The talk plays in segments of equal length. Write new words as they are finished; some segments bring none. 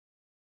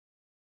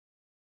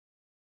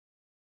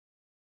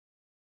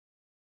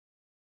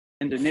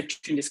and the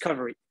Neptune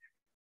discovery.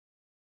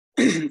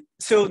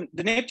 So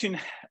the Neptune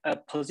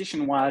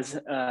position was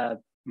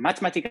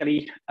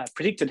mathematically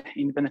predicted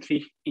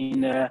independently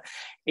in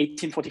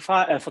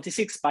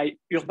 1846 by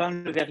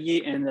Urbain Le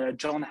Verrier and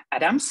John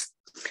Adams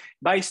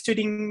by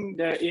studying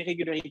the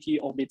irregularity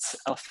orbits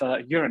of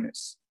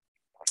Uranus.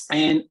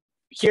 And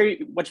here,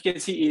 what you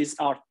can see is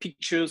our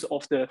pictures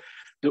of the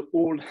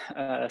old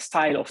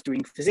style of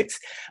doing physics.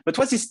 But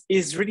what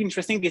is really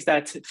interesting is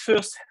that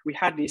first we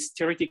had this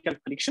theoretical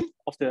prediction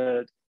of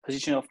the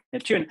position of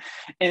Neptune,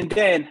 and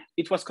then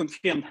it was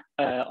confirmed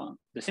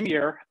the same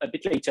year, a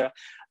bit later,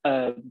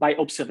 by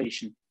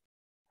observation.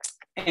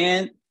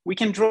 And we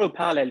can draw a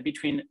parallel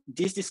between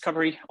this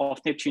discovery of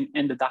Neptune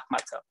and the dark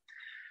matter.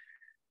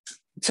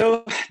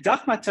 So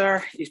dark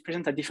matter is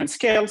present at different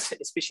scales,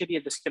 especially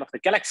at the scale of the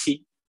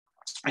galaxy.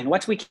 And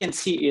what we can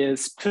see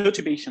is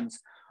perturbations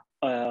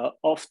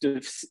of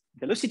the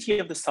velocity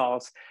of the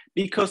stars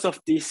because of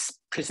this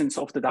presence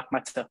of the dark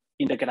matter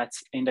in the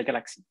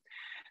galaxy.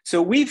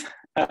 So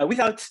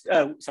without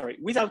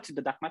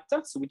the dark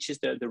matter, so which is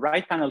the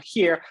right panel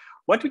here,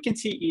 what we can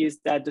see is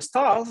that the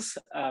stars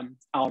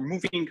are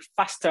moving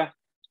faster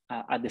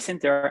at the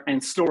center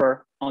and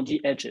slower on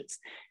the edges.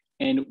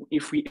 And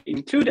if we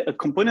include a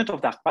component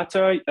of dark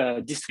matter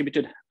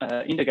distributed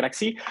in the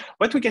galaxy,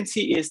 what we can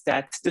see is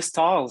that the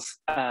stars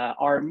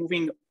are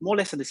moving more or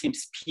less at the same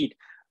speed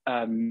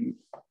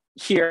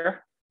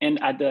here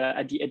and at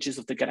the edges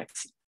of the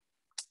galaxy.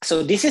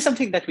 So this is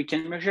something that we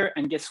can measure,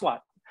 and guess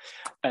what?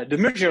 The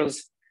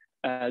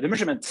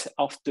measurement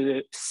of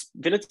the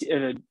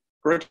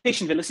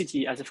rotation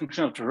velocity as a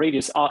function of the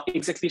radius are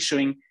exactly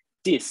showing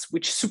this,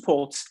 which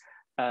supports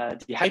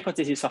the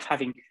hypothesis of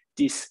having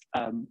this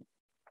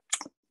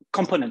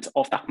component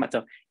of dark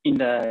matter in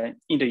the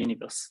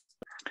universe.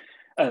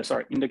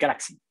 In the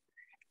galaxy.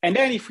 And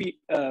then if we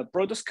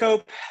broader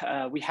scope,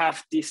 we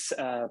have this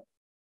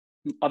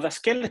other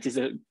scale that is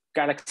a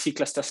galaxy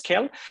cluster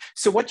scale.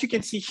 So what you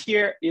can see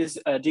here is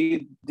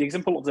the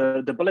example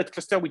of the bullet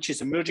cluster, which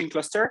is a merging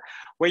cluster,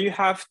 where you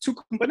have two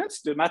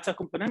components, the matter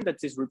component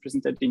that is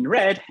represented in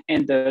red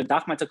and the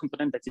dark matter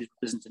component that is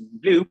represented in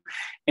blue.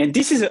 And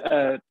this is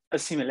a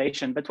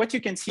simulation, but what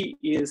you can see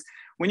is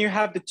when you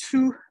have the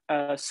two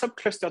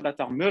subclusters that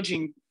are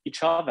merging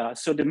each other,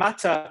 so the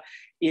matter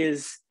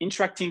is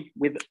interacting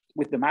with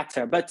the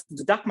matter, but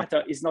the dark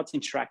matter is not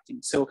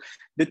interacting. So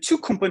the two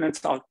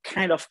components are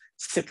kind of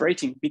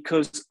separating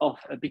because of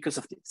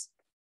this.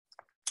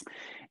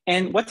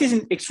 And what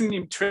is extremely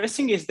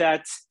interesting is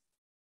that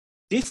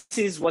this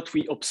is what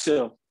we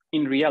observe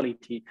in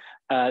reality.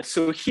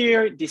 So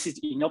here, this is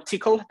in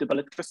optical, the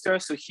bullet cluster.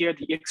 So here,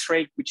 the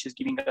X-ray, which is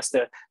giving us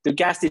the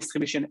gas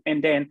distribution,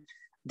 and then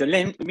the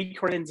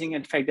micro-lensing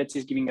effect that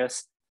is giving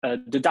us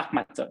the dark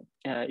matter,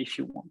 if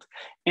you want.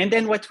 And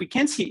then what we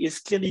can see is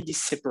clearly this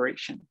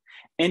separation.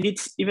 And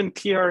it's even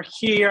clearer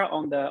here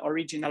on the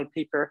original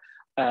paper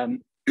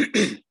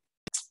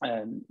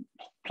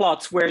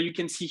plots, where you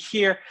can see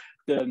here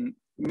the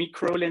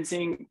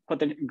micro-lensing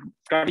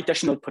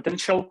gravitational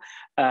potential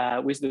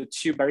with the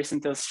two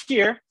barycenters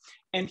here,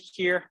 and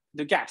here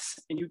the gas.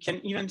 And you can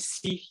even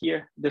see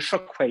here the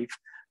shock wave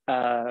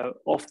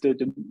of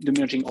the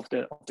merging of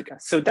the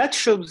gas. So that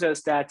shows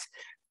us that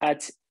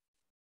at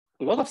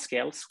a lot of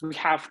scales, we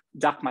have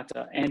dark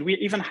matter, and we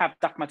even have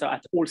dark matter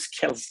at all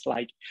scales,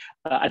 like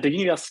at the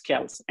universe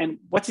scales. And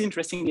what is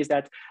interesting is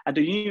that at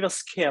the universe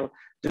scale,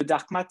 the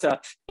dark matter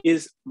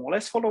is more or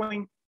less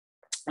following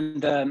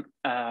the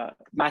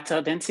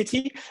matter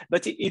density,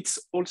 but it's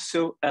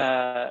also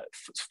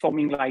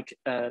forming like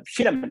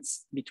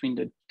filaments between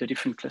the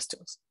different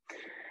clusters.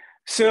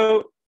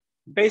 So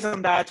based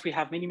on that, we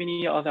have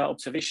many other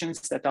observations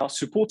that are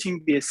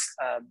supporting this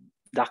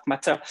dark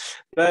matter,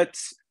 but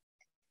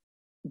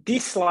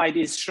this slide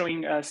is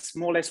showing us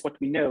more or less what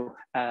we know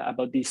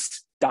about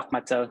this dark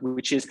matter,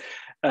 which is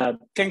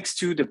thanks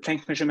to the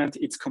Planck measurement,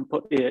 it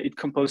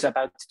composed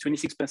about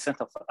 26%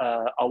 of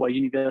our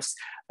universe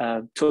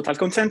total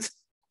content.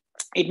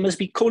 It must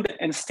be cold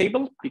and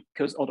stable,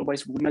 because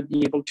otherwise we would not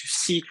be able to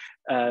see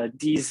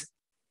these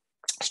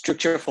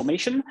structure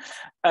formation.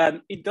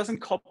 It doesn't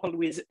couple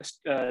with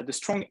the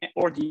strong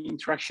or the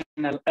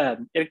interactional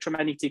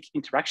electromagnetic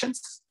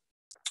interactions.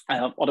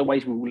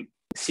 Otherwise we will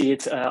see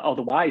it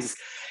otherwise.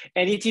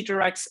 And it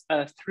interacts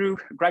through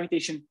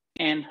gravitation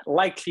and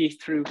likely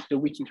through the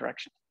weak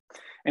interaction.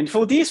 And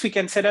for this, we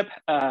can set up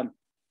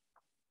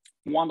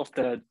one of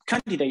the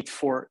candidates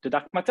for the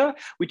dark matter,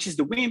 which is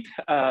the WIMP,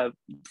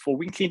 for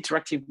weakly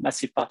interactive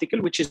massive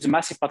particle, which is a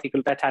massive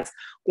particle that has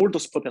all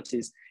those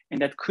properties, and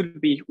that could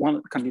be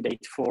one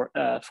candidate for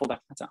dark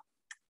matter.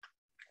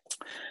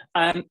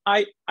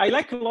 I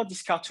like a lot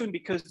this cartoon,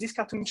 because this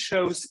cartoon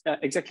shows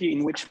exactly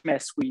in which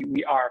mess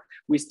we are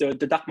with the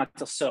dark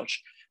matter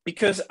search.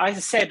 Because as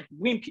I said,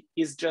 WIMP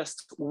is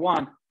just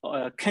one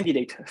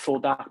candidate for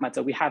dark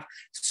matter. We have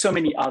so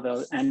many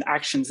others, and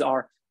actions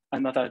are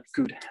another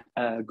good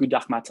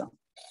dark matter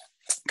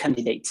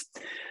candidate.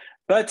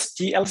 But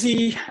the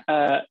LZ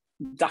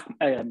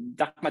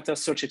dark matter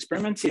search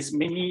experiment is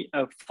mainly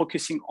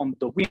focusing on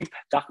the WIMP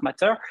dark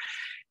matter.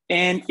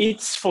 And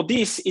for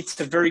this, it's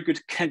a very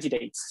good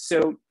candidate.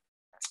 So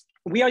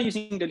we are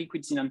using the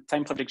liquid xenon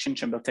time projection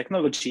chamber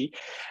technology,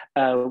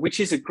 which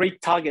is a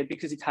great target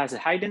because it has a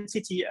high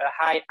density, a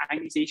high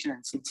ionization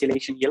and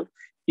scintillation yield.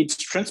 It's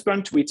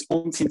transparent to its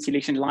own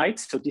scintillation light.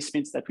 So this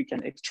means that we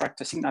can extract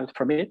a signal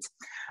from it.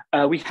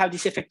 We have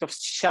this effect of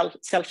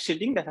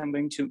self-shielding that I'm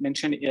going to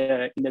mention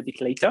in a bit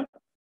later.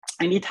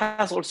 And it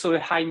has also a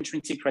high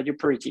intrinsic radio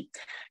purity.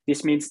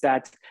 This means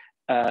that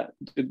the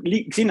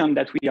xenon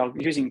that we are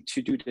using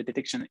to do the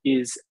detection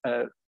is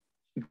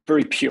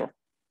very pure.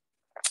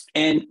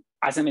 And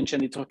as I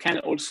mentioned, it can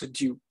also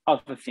do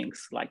other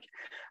things like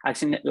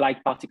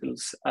light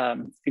particles,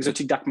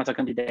 exotic dark matter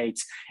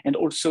candidates, and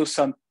also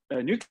some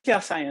nuclear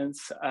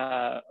science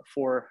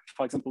for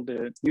example,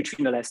 the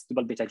neutrinoless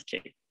double beta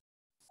decay.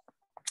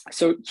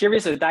 So here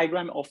is a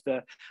diagram of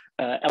the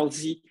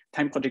LZ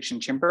time projection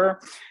chamber.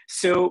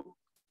 So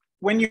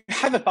when you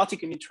have a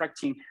particle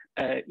interacting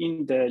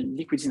in the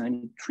liquid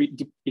xenon,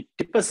 it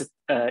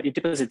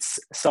deposits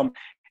some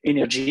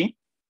energy.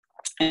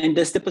 And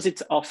this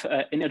deposit of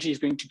energy is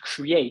going to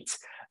create,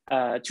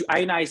 to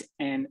ionize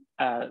and,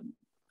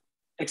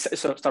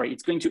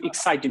 it's going to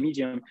excite the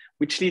medium,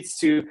 which leads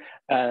to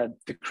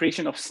the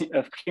creation of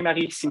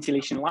primary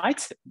scintillation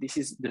light. This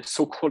is the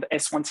so-called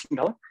S1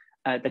 signal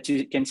that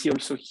you can see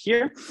also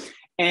here.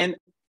 And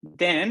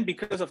then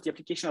because of the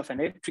application of an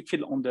electric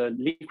field on the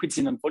liquid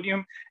xenon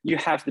volume, you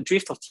have the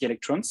drift of the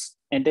electrons.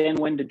 And then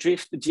when the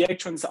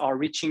electrons are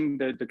reaching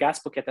the gas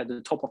pocket at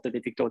the top of the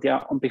detector, they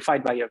are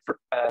amplified by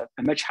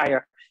a much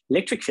higher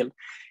electric field.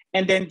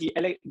 And then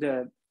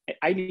the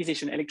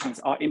ionization electrons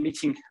are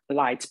emitting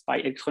light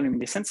by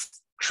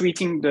electroluminescence,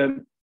 creating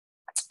the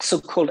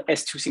so-called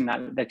S2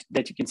 signal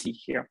that you can see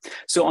here.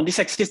 So on this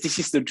axis, this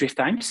is the drift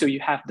time. So you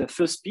have the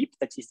first peak,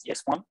 that is the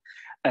S1,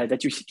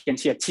 that you can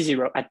see at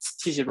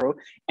T0,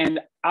 and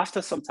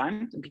after some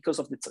time, because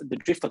of the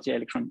drift of the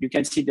electron, you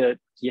can see the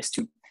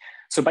S2.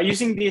 So by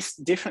using this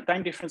different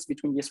time difference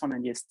between the S1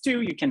 and the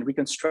S2, you can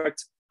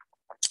reconstruct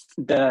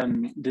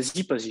the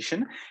Z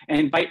position,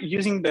 and by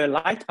using the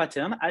light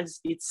pattern as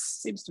it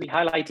seems to be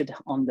highlighted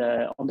on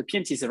the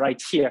PNTs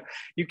right here,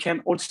 you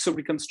can also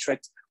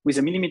reconstruct with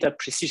a millimeter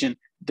precision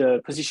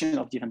the position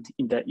of the event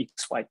in the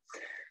XY.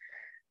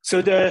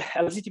 So the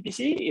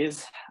LZTPC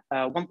is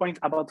about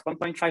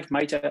 1.5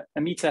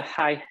 meter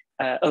high.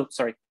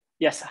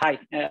 High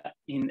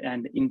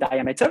in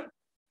diameter.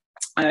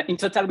 In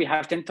total, we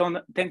have 10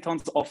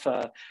 tons of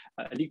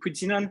liquid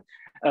xenon,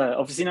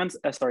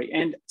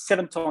 and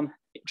 7 tons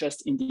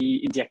just in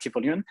the active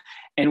volume.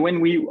 And when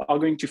we are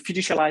going to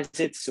fiducialize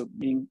it, so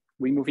meaning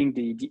removing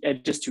the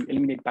edges to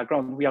eliminate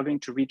background, we are going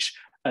to reach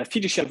a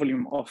fiducial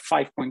volume of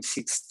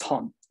 5.6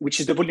 tons, which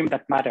is the volume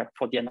that matters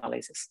for the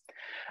analysis.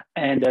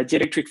 And the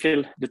electric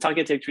field, the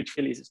target electric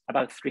field is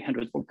about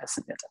 300 volts per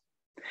centimeter.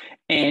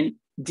 And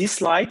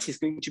this light is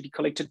going to be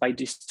collected by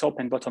these top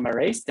and bottom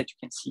arrays that you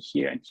can see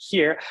here and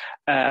here,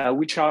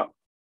 which are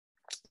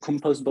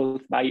composed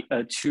both by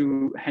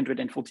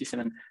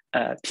 247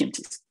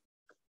 PMTs.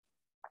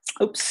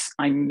 Oops,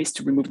 I missed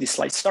to remove this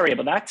slide. Sorry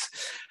about that.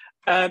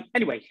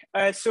 Anyway,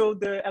 so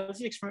the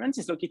LZ experiment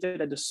is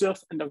located at the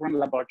Surf Underground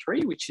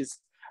Laboratory, which is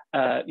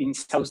in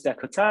South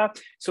Dakota.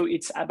 So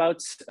it's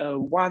about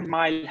 1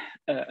 mile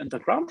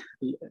underground.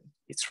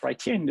 It's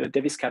right here in the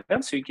Davis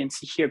Cavern. So you can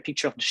see here a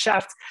picture of the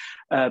shaft,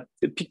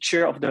 the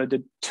picture of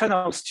the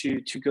tunnels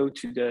to go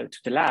to the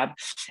lab.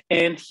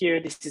 And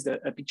here, this is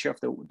a picture of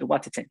the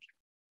water tank.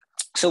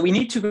 So we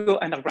need to go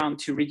underground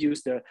to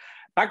reduce the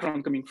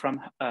background coming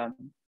from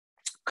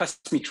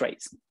cosmic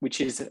rays, which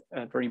is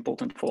very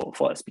important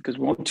for us because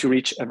we want to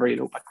reach a very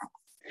low background.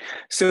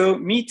 So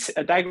meet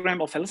a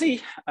diagram of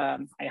LZ. I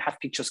have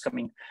pictures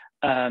coming.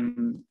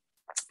 And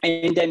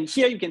then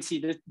here you can see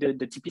the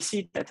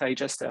TPC that I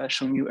just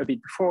shown you a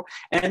bit before,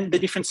 and the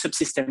different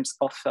subsystems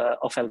of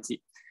LZ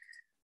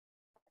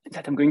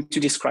that I'm going to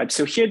describe.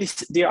 So here,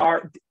 these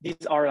are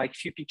like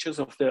few pictures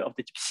of the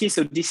TPC.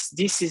 So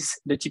this is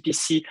the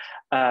TPC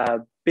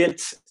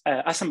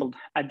assembled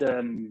at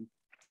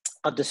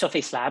the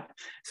surface lab.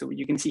 So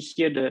you can see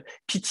here the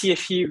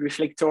PTFE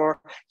reflector.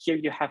 Here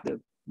you have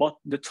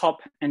the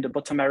top and the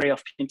bottom array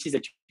of PNTs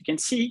that you can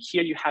see.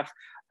 Here you have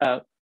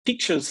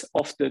pictures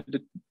of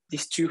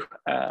these two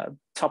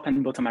top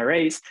and bottom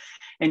arrays.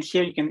 And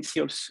here you can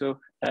see also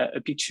a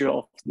picture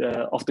of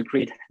the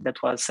grid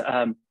that was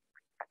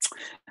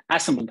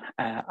assembled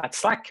at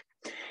SLAC.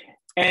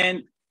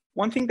 And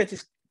one thing that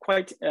is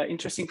quite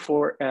interesting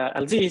for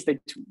LZ is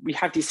that we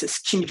have this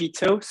skin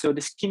veto. So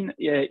the skin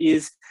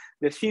is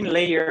the thin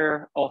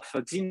layer of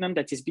xenon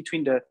that is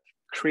between the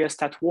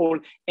cryostat wall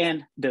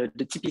and the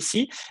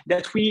TPC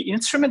that we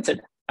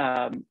instrumented,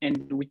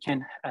 and we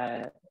can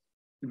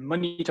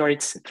monitor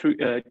it through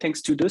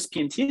thanks to those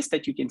PNTs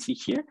that you can see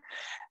here.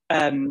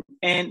 And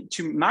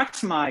to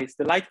maximize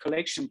the light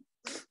collection,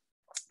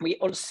 we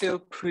also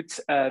put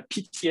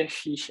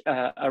PTFE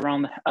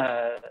around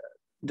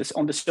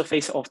on the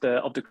surface of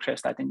the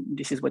cryostat, and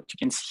this is what you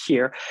can see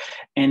here.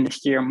 And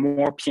here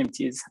more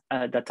PMTs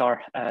that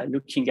are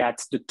looking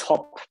at the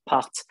top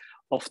part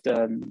of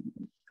the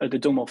the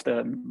dome of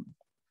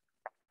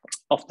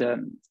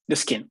the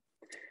skin.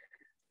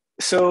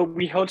 So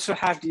we also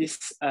have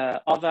this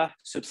other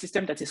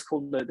subsystem that is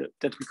called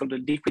that we call the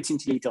liquid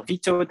scintillator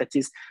veto, that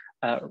is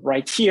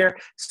right here.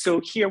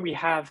 So here we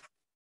have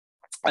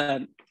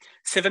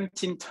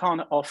 17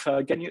 tons of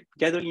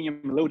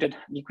gadolinium-loaded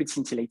liquid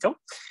scintillator,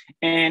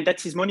 and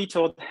that is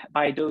monitored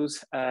by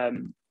those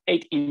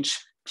 8-inch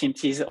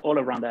PMTs all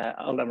around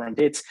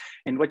it.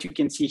 And what you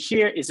can see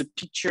here is a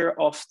picture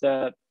of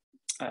the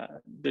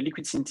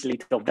liquid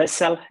scintillator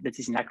vessel that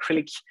is in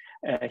acrylic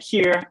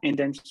here, and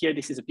then here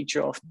this is a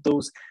picture of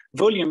those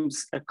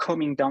volumes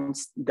coming down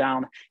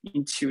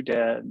into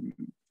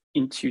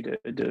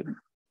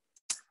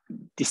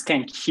this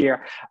tank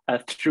here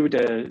through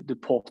the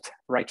port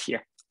right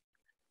here,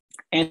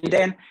 and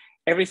then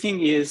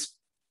everything is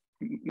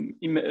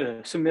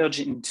submerged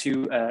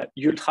into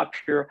ultra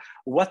pure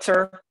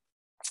water,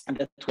 and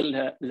that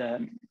will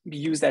be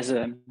used as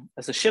a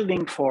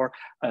shielding for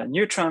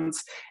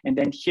neutrons. And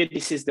then here,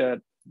 this is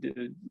the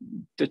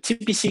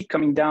TPC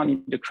coming down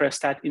in the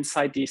cryostat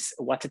inside this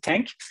water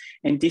tank,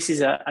 and this is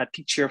a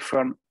picture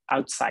from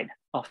outside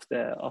of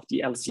the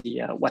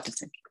LZ water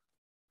tank.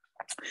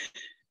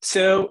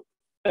 So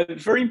a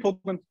very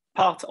important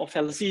part of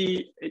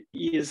LZ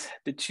is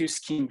the two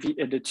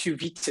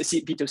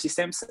veto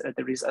systems.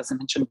 There is, as I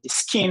mentioned, the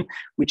skin,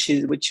 which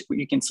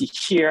you can see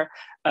here.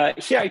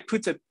 Here I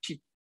put a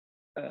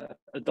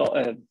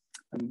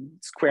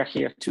square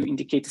here to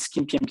indicate the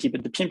skin PMT,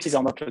 but the PMTs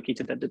are not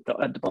located at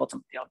the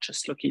bottom. They are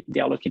just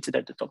located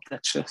at the top.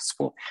 That's just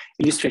for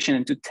illustration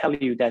and to tell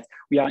you that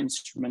we are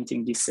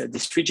instrumenting this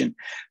region.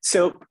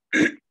 So,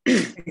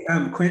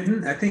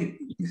 Quinten, I think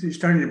you're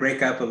starting to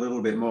break up a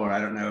little bit more. I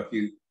don't know if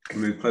you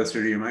can move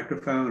closer to your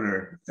microphone,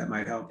 or that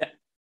might help.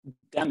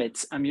 Damn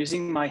it! I'm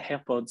using my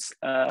AirPods.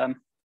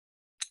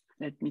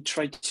 Let me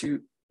try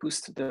to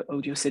boost the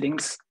audio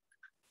settings.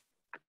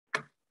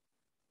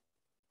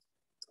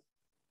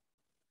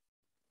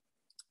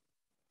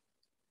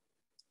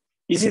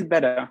 Is it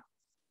better?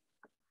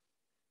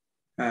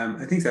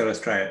 I think so. Let's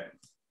try it.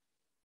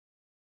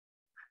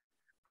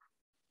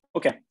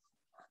 Okay.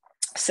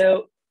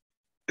 So,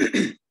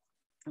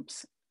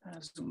 oops.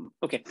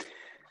 Okay,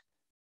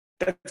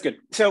 that's good.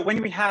 So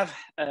when we have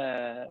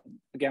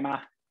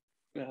gamma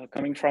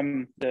coming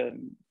from the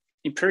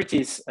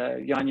impurities,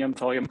 uranium,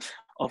 thorium,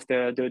 of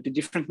the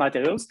different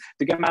materials,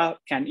 the gamma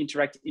can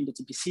interact in the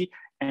TPC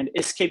and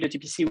escape the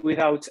TPC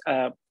without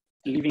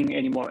leaving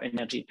any more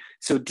energy.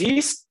 So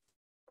this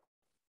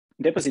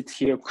deposit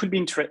here could be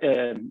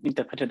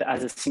interpreted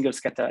as a single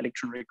scatter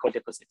electron recoil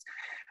deposit.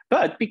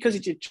 But because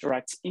it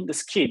interacts in the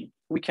skin,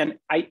 we can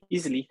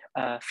easily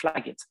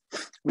flag it.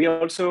 We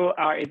also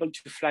are able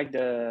to flag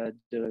the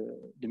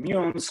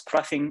muons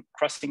crossing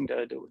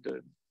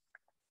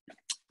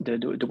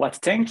the water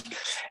tank.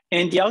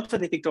 And the outer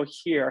detector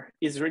here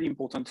is really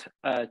important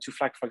to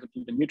flag, for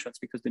example, the neutrons,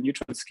 because the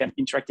neutrons can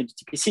interact in the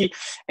TPC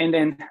and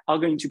then are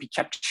going to be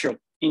captured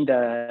in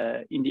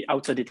the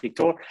outer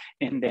detector.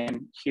 And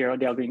then here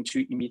they are going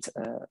to emit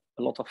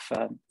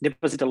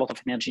deposit a lot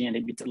of energy and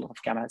emit a lot of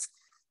gammas.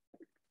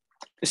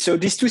 So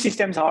these two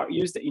systems are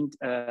used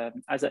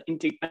as an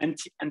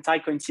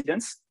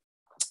anti-coincidence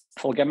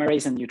for gamma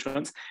rays and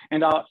neutrons,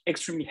 and are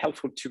extremely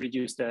helpful to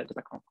reduce the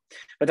background.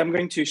 But I'm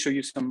going to show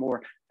you some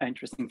more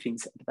interesting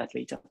things about that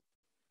later.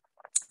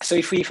 So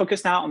if we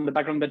focus now on the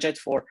background budget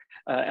for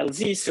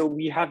LZ, so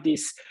we have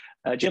this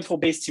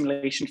GL4-based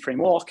simulation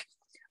framework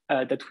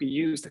that we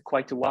used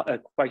quite a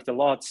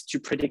lot to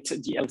predict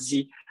the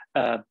LZ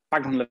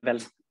background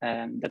level,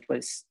 and that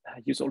was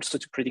used also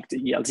to predict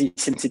the LZ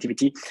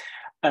sensitivity.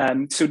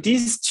 So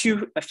these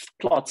two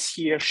plots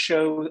here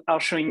are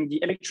showing the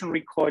electron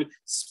recoil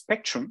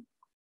spectrum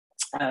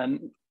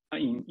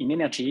in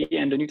energy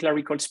and the nuclear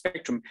recoil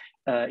spectrum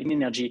in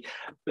energy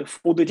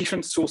for the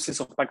different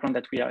sources of background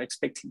that we are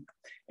expecting.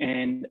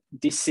 And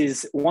this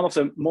is one of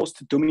the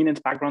most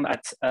dominant background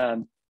at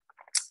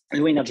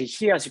low energy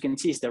here, as you can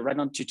see, is the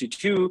radon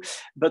 222,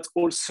 but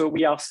also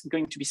we are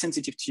going to be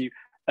sensitive to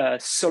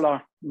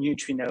solar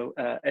neutrino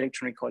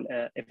electron recoil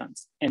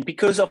events. And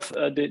because of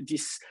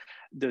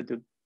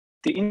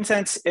the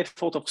intense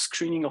effort of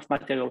screening of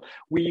material,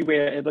 we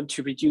were able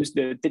to reduce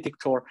the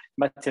detector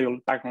material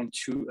background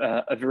to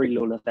a very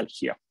low level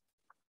here.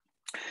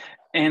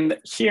 And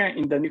here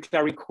in the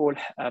nuclear recoil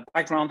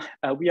background,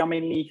 we are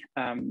mainly,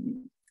 the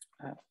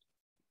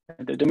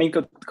main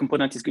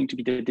component is going to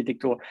be the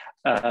detector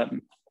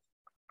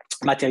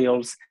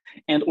materials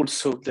and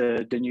also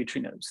the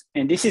neutrinos.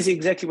 And this is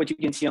exactly what you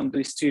can see on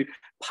these two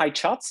pie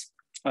charts.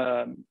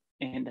 And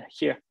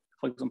here,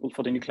 for example,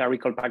 for the nuclear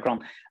recoil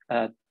background,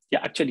 yeah,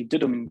 actually the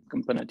dominant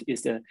component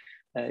is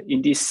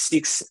in this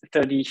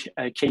 630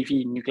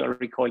 kV nuclear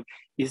recoil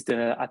is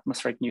the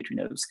atmospheric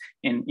neutrinos.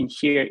 And in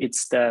here,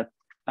 it's the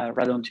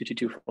radon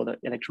 222 for the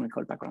electron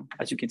recoil background,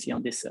 as you can see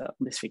on this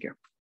figure.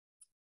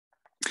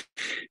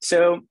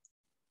 So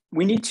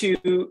we need to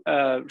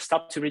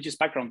start to reduce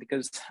background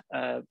because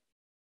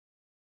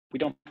we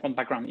don't want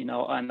background in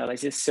our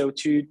analysis. So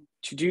to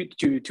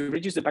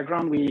reduce the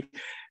background, we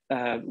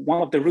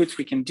one of the routes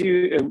we can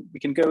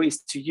go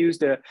is to use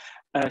the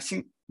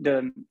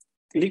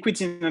liquid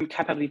xenon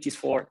capabilities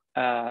for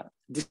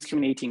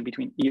discriminating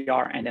between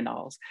ER and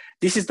NRs.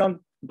 This is done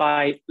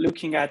by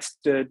looking at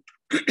the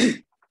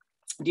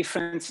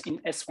difference in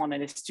S1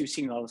 and S2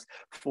 signals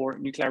for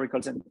nuclear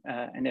recoils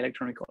and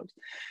electron recoils.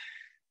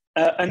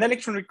 An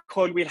electron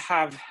recoil will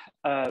have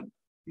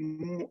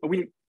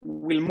will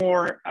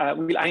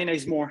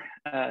ionize more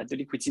the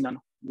liquid xenon,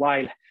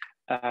 while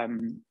a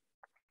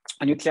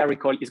nuclear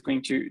recoil is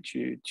going to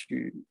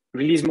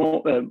release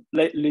more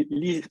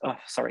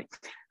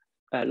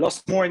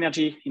lost more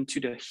energy into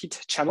the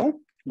heat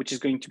channel, which is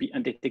going to be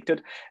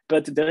undetected,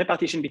 but the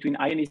repartition between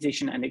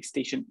ionization and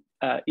excitation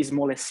is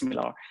more or less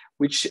similar,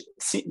 which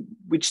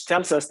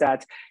tells us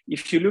that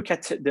if you look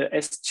at the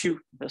S2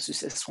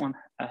 versus S1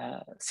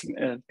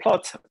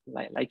 plot,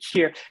 like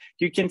here,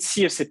 you can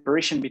see a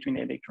separation between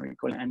electron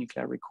recoil and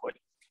nuclear recoil,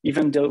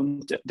 even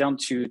down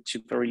to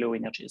very low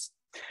energies.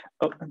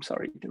 Oh, I'm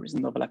sorry, there is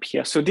an overlap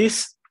here. So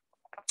this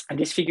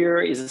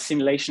figure is a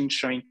simulation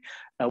showing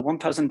a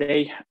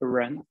 1,000-day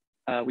run,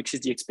 which is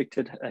the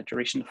expected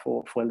duration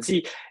for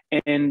LZ.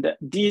 And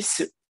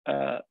this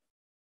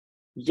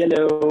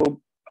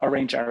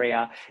yellow-orange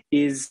area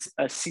is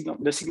the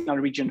signal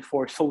region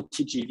for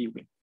 40 GeV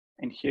wind.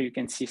 And here you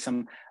can see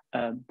some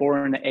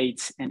boron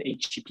 8 and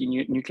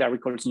HGP nuclear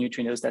recoils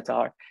neutrinos that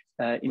are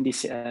in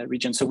this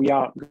region. So we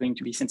are going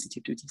to be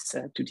sensitive to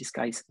these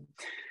guys.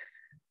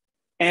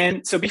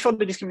 And so before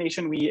the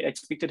discrimination, we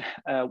expected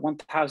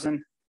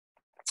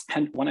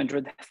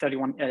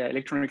 1,131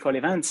 electron recoil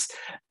events.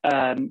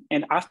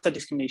 And after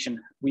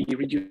discrimination, we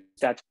reduced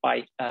that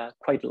by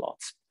quite a lot.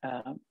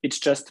 It's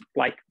just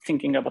like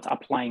thinking about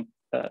applying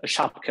a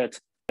sharp cut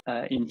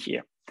in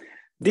here.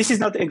 This is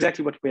not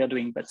exactly what we are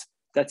doing, but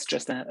that's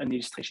just an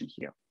illustration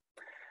here.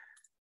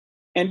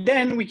 And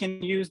then we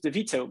can use the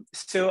veto.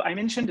 So I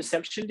mentioned the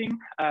self-shielding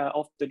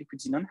of the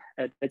liquid xenon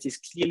that is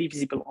clearly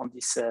visible on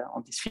this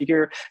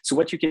figure. So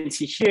what you can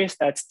see here is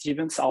that the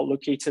events are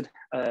located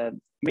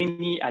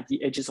mainly at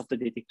the edges of the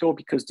detector,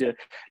 because the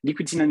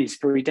liquid xenon is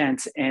very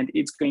dense and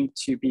it's going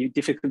to be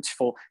difficult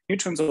for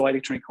neutrons or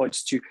electron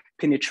recoils to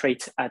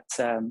penetrate at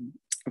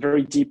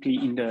very deeply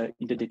in the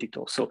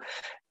detector. So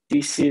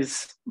this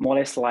is more or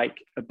less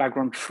like a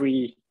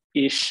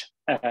background-free-ish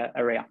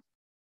area.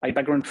 By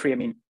background-free, I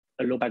mean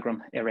a low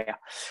background area.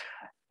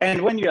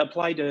 And when you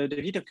apply the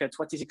veto cut,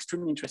 what is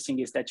extremely interesting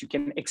is that you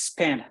can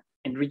expand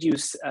and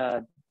reduce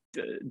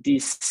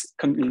this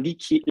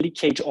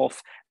leakage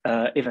of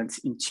events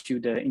into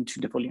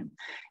the volume.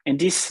 And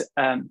this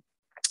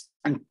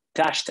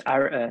dashed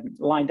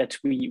line that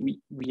we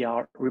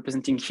are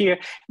representing here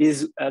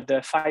is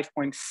the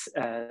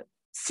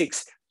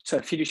 5.6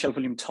 fiducial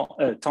volume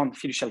ton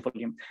fiducial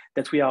volume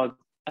that we are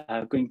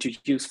going to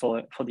use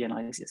for the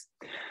analysis.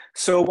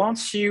 So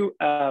once you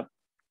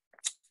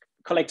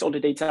collect all the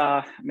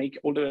data, make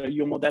all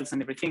your models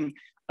and everything,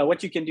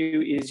 what you can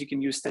do is you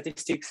can use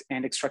statistics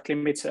and extract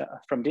limits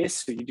from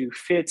this. So you do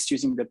fits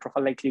using the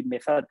profile likelihood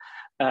method.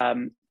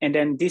 And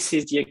then this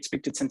is the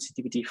expected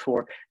sensitivity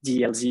for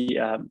the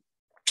LZ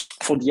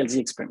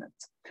experiment.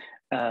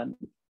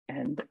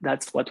 And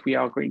that's what we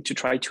are going to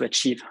try to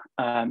achieve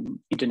in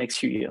the next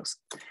few years.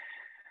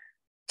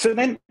 So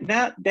now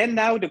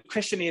the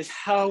question is,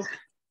 how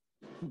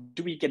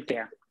do we get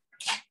there?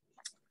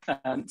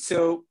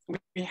 So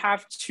we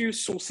have two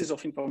sources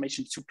of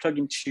information to plug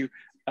into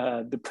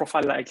the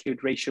profile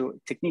likelihood ratio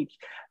technique.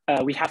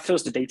 We have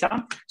first the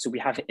data. So we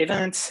have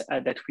events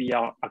that we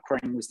are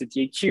acquiring with the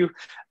DAQ.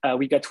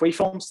 We got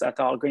waveforms that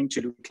are going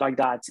to look like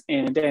that.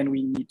 And then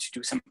we need to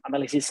do some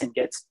analysis and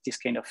get this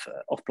kind of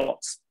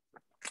plots.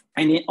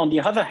 And on the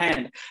other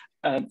hand,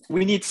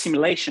 we need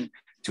simulation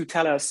to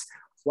tell us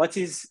what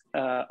is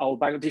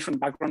our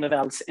different background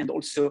levels and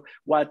also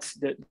what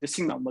the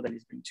signal model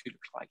is going to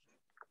look like.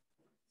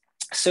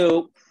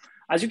 So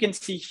as you can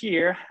see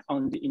here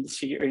in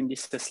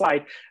this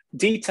slide,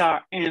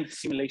 data and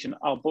simulation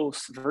are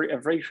both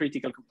very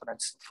critical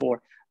components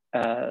for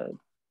the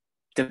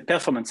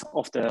performance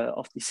of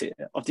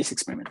this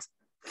experiment.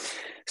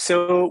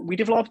 So we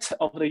developed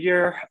over the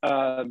year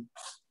a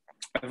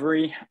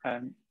very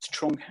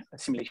strong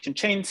simulation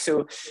chain.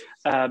 So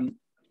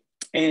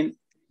and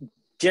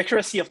the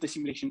accuracy of the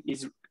simulation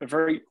is a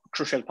very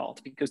crucial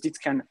part, because this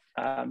can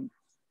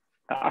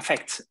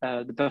affect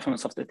the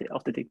performance of the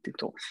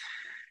detector.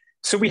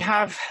 So we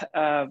have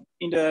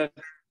in the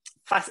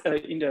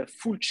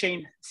full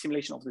chain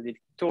simulation of the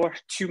detector,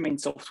 two main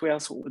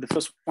softwares. So the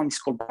first one is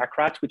called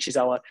BACRAT, which is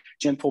our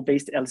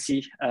Gen4-based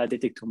LZ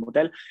detector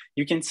model.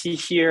 You can see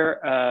here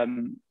a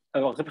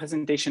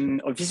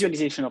representation or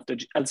visualization of the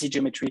LZ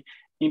geometry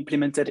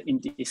implemented in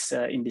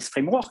this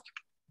framework.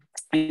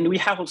 And we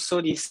have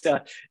also this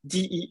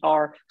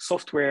DER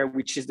software,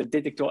 which is the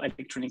detector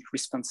electronic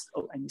response.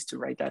 Oh, I need to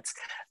write that.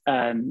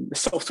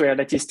 Software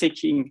that is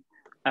taking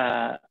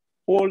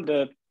all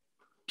the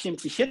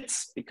PMT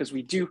hits, because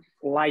we do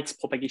light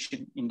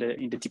propagation in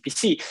the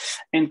TPC,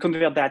 and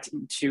convert that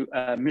into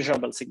a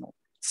measurable signal.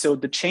 So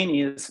the chain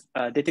is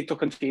detector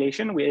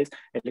configuration with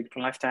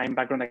electron lifetime,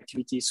 background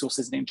activity,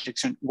 sources and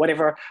injection,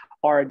 whatever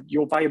are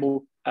your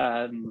variable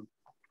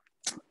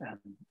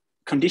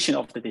condition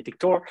of the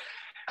detector.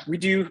 We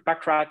do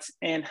backrat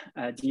and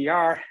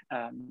DER.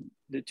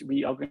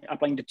 We are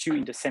applying the two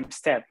in the same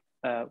step,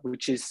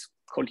 which is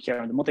called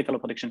here the Monte-Carlo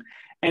production.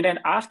 And then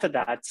after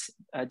that,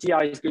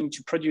 DER is going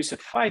to produce a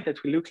file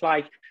that will look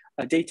like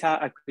a data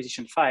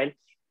acquisition file.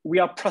 We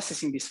are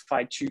processing this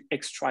file to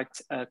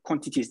extract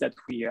quantities that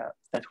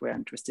we're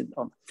interested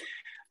on.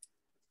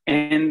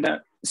 And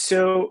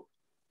so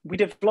we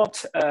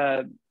developed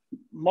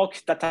mock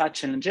data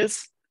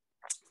challenges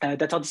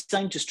that are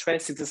designed to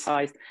stress,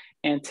 exercise,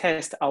 and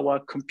test our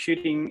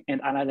computing and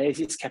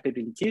analysis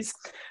capabilities.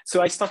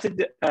 So I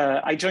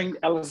joined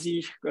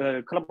LZ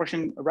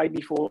collaboration right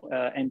before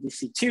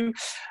NDC2.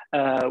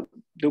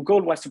 The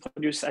goal was to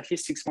produce at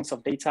least 6 months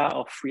of data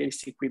of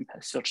realistic WIMP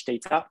search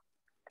data.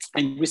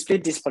 And we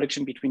split this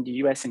production between the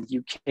US and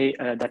UK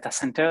data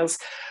centers.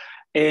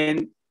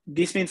 And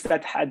this means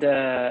that at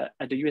the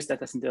US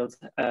data centers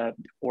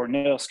or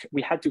NERSC,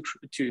 we had to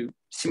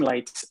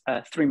simulate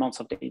 3 months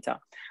of data.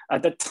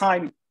 At that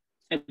time,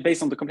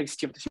 based on the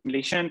complexity of the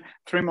simulation,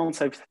 3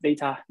 months of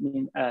data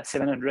mean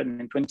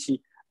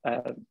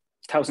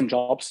 720,000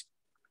 jobs,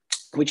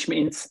 which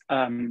means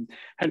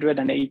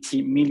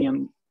 180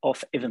 million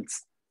of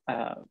events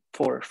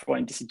for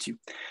NDC2.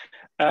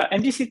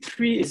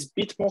 NDC3 is a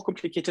bit more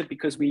complicated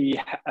because we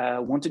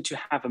wanted to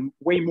have a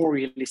way more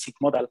realistic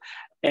model.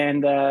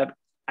 And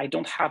I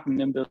don't have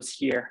numbers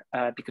here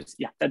because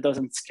that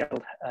doesn't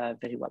scale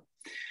very well.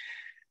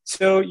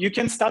 So you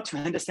can start to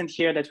understand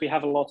here that we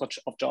have a lot of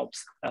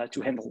jobs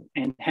to handle,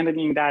 and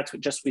handling that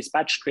just with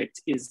batch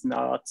script is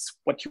not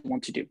what you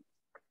want to do.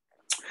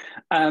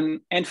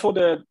 And for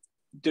the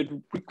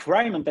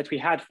requirement that we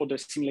had for the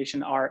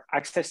simulation are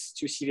access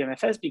to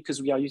CVMFS,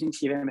 because we are using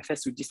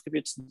CVMFS to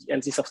distribute the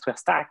LZ software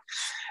stack.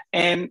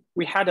 And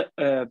we had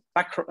a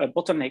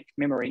bottleneck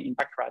memory in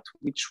backrat,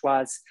 which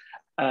was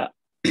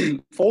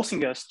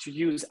forcing us to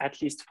use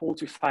at least 4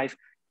 to 5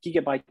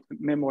 gigabyte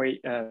memory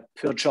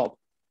per job,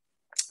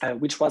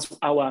 which was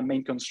our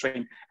main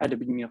constraint at the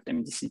beginning of the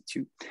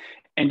NDC2.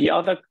 And the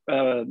other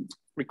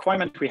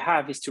requirement we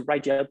have is to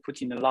write the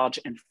output in a large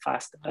and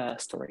fast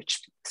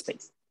storage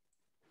space.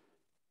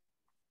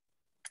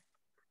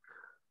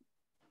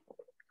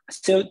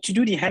 So to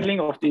do the handling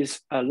of this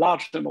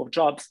large number of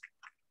jobs,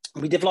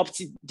 we developed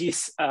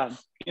this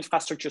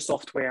infrastructure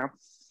software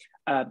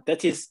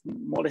that is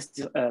more or less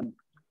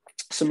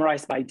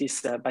summarized by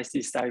this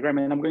diagram.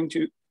 And I'm going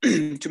to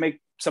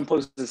make some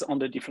poses on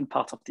the different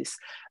parts of this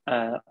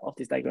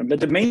diagram.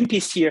 But the main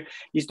piece here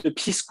is the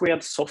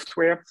P-squared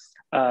software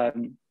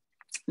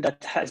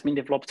that has been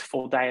developed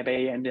for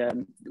Diabase,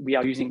 and we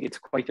are using it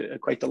quite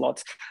a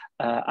lot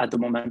at the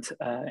moment.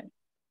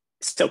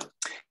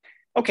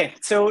 Okay,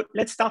 so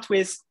let's start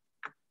with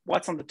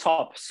what's on the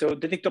top. So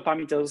detector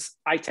parameters,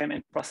 item,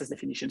 and process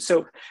definition.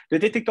 So the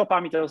detector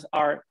parameters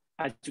are,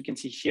 as you can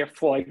see here,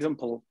 for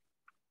example,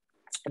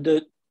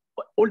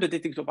 all the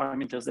detector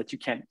parameters that you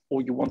can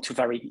or you want to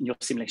vary in your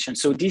simulation.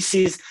 So this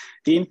is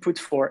the input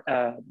for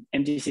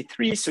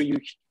NDC3. So you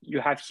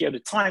have here the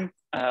time,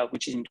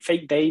 which is in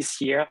fake days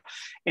here.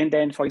 And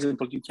then, for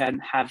example, you can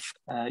have,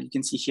 you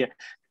can see here,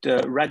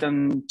 the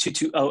radon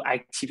 220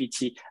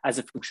 activity as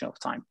a function of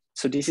time.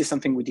 So this is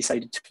something we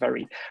decided to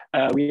vary.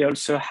 We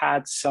also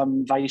had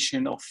some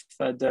variation of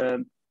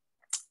the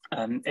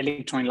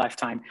electron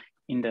lifetime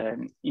in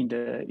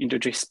the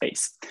drift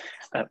space,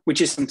 which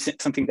is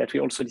something that we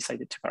also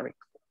decided to vary.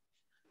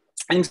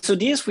 And so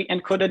we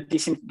encoded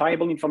this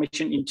variable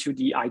information into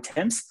the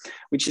items,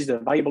 which is the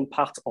variable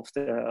part of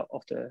the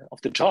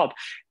job,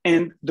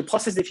 and the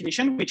process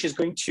definition, which is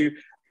going to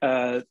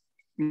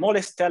more or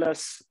less tell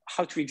us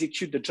how to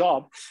execute the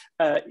job,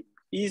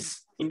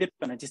 is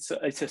independent.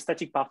 It's a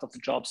static part of the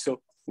job, so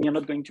we are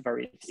not going to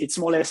vary it. It's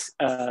more or less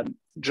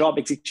job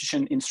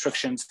execution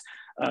instructions,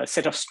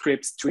 set of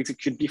scripts to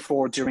execute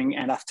before, during,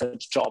 and after the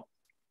job.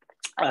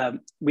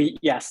 We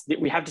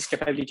have this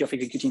capability of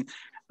executing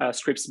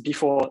scripts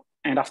before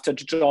and after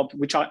the job,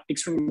 which are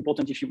extremely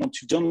important if you want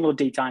to download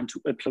data and to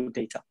upload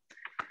data.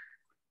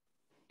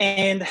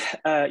 And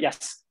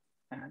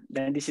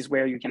then this is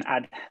where you can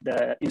add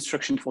the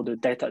instruction for the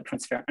data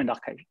transfer and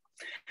archiving.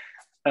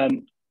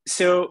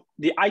 So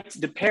the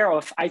pair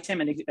of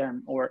item and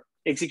or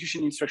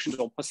execution instructions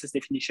or process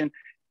definition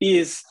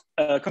is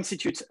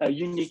constitutes a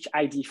unique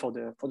ID for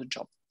the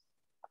job.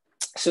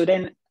 So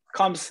then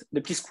comes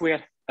the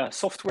P-squared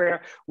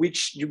software,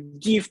 which you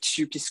give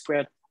to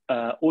P-squared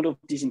all of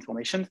these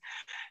information.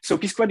 So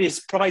P-squared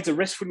provides a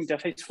RESTful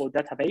interface for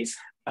database,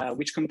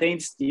 which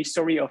contains the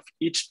history of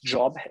each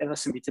job ever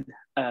submitted.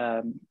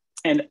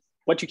 And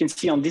what you can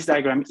see on this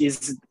diagram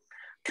is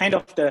kind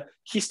of the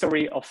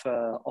history of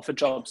a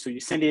job. So you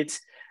send it,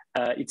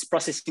 it's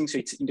processing, so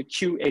it's in the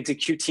queue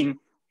executing,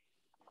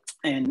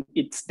 and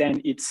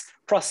it's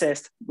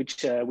processed,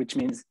 which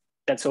means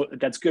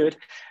that's good,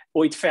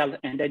 or it failed,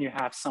 and then you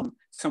have some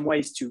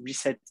ways to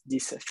reset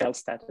this failed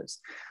status.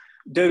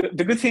 The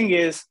good thing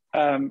is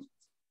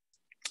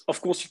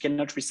of course, you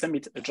cannot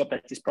resubmit a job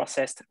that is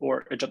processed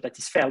or a job that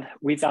is failed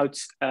without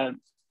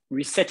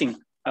resetting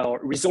or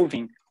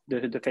resolving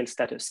the failed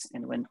status.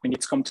 And when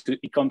it comes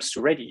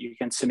to ready, you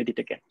can submit it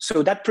again.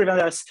 So that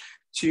prevents us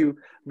to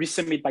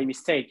resubmit by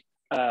mistake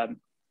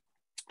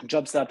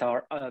jobs that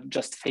are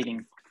just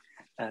failing,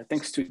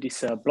 thanks to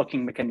this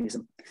blocking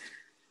mechanism.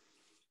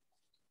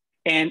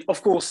 And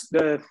of course,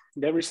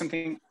 there is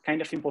something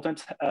kind of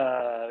important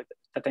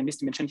that I missed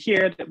to mention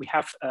here, that we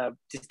have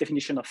this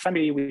definition of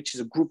family, which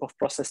is a group of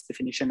process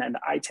definition and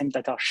items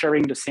that are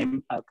sharing the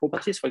same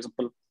properties, for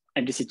example,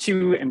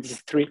 MDC2,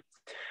 MDC3.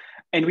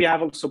 And we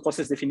have also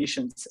process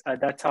definitions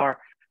that are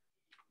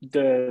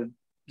the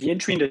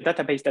entry in the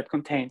database that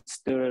contains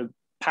the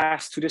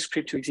path to the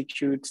script to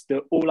execute,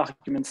 all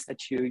arguments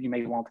that you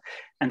may want,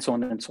 and so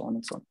on and so on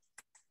and so on.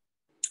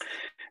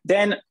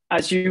 Then,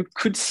 as you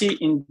could see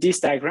in this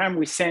diagram,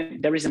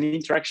 there is an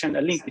interaction,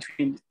 a link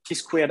between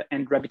T-squared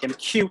and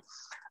RabbitMQ.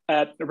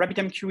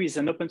 RabbitMQ is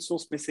an open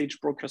source message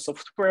broker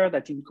software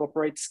that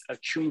incorporates a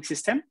queuing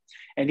system,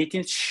 and it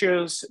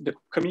ensures the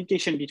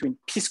communication between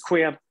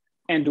P-squared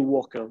and the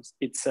workers.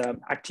 It's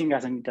acting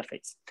as an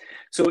interface.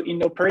 So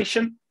in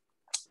operation,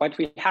 what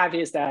we have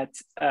is that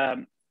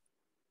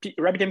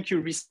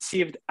RabbitMQ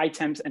received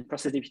items and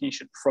process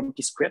definition from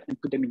T-squared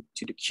and put them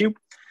into the queue.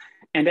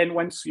 And then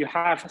once you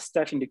have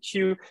stuff in the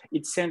queue,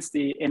 it sends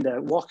the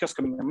workers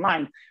coming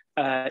online,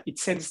 it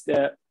sends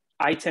the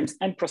items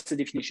and process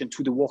definition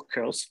to the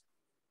workers.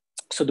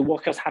 So the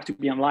workers have to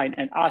be online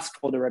and ask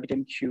for the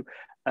RabbitMQ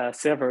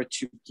server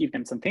to give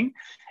them something.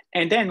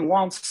 And then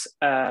once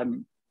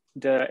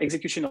the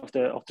execution of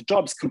the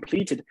job is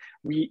completed,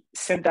 we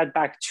send that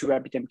back to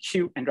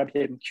RabbitMQ, and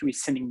RabbitMQ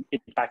is sending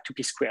it back to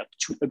P-squared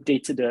to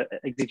update the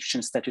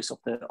execution status of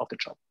the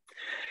job.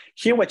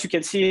 Here, what you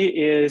can see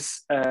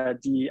is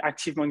the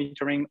active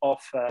monitoring of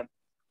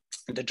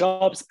the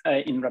jobs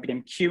in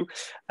RabbitMQ.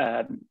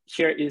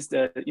 Here is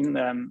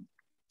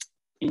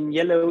in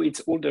yellow,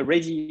 it's all the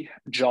ready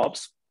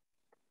jobs,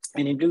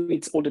 and in blue,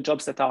 it's all the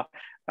jobs that are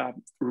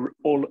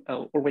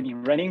already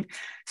running.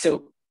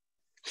 So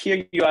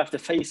here you have the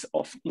phase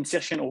of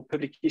insertion or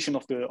publication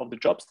of the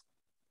jobs.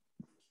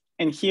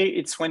 And here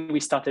it's when we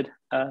started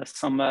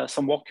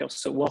some workers.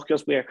 So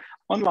workers were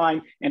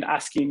online and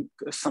asking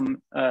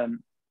some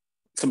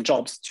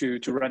jobs to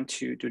run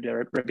to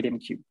the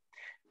RabbitMQ.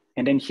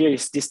 And then here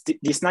is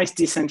this nice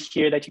descent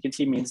here that you can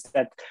see means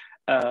that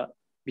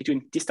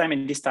between this time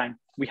and this time,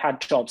 we had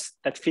jobs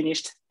that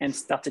finished and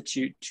started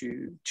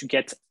to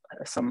get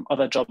some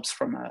other jobs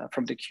from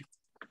the queue.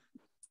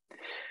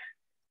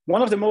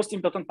 One of the most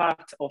important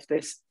parts of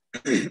this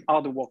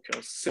are the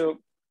workers. So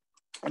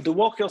the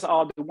workers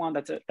are the one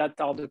that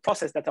are the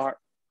process that are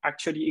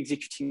actually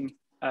executing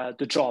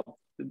the job.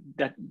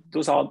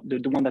 Those are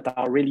the one that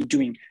are really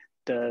doing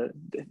the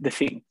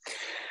thing.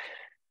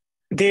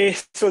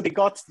 So they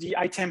got the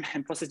item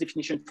and process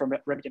definition from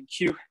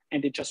RabbitMQ,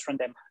 and they just run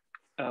them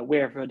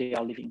wherever they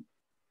are living.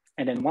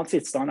 And then once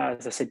it's done,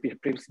 as I said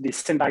previously, they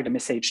send back the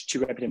message to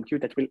RabbitMQ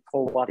that will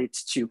forward it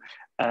to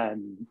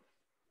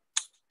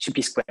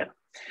P-squared.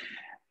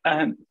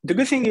 The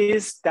good thing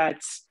is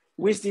that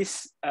with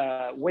this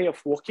way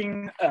of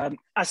working,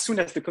 as soon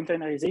as the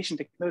containerization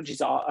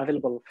technologies are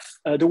available,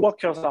 the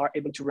workers are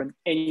able to run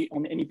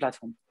on any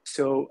platform.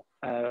 So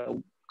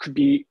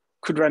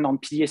could run on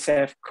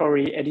PDSF,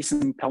 CORI,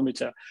 EDISON,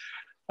 Perlmutter.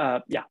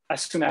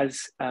 As soon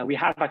as we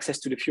have access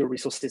to the few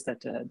resources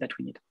that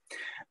we need.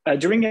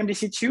 During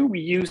MDC2, we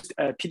used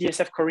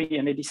PDSF, CORI,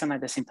 and EDISON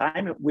at the same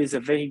time with a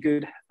very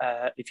good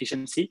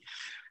efficiency.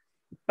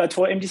 But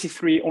for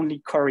MDC3,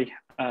 only CORI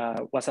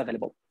was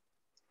available.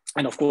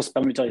 And of course,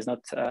 Perlmutter is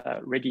not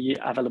ready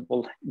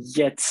available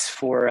yet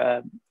for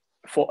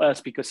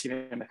us because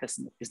CVMFS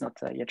is not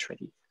yet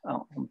ready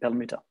on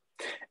Perlmutter.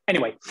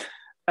 Anyway,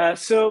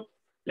 so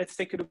let's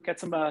take a look at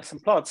some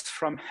plots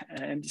from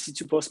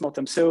MDC2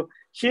 postmortem. So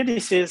here,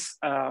 this is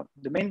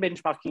the main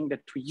benchmarking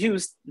that we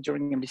used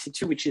during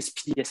MDC2, which is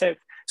PDSF.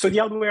 So the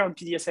hardware on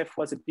PDSF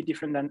was a bit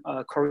different than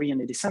CORI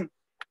and EDISON,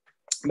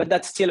 but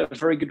that's still a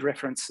very good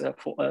reference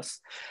for us.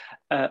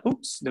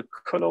 Oops, the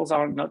colors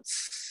are not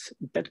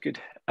that good.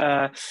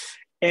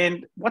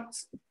 And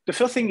the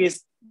first thing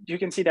is, you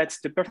can see that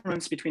the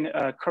performance between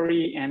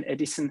CORI and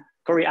EDISON,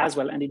 CORI as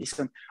well and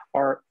EDISON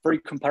are very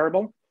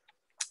comparable.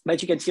 But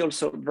you can see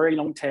also very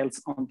long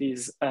tails on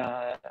these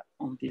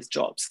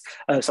jobs.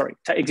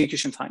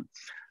 Execution time.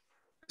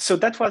 So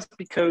that was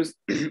because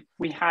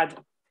we had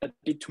a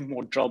bit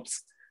more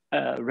jobs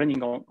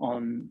running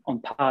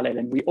on parallel,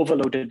 and we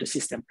overloaded the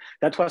system.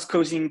 That was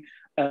causing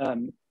a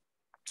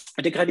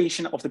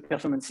degradation of the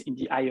performance in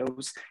the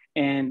IOs,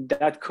 and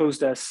that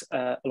caused us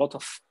a lot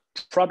of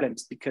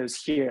problems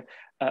because here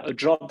a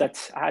job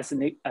that has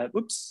an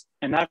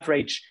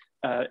average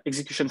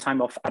execution time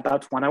of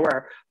about 1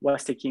 hour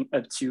was taking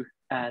up to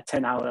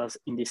 10 hours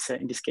in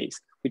this case,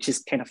 which is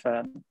kind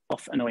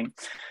of annoying.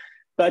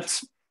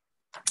 But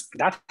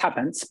that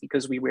happens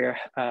because we were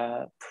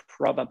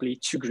probably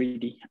too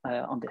greedy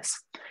on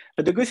this.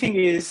 But the good thing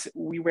is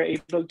we were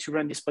able to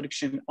run this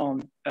production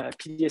on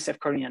PDSF,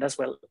 CORI, and as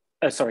well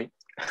sorry,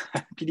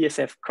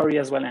 PDSF, CORI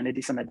as well, and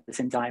EDISON at the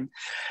same time.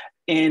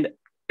 And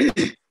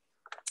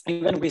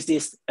even with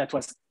this, that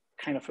was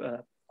kind of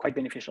quite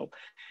beneficial.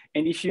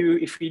 And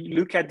if we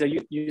look at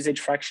the usage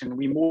fraction,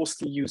 we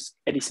mostly use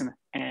EDISON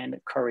and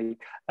CORI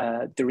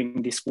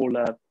during this whole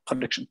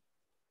production.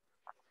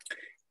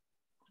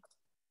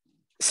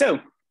 So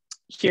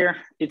here,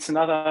 it's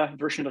another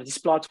version of this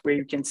plot where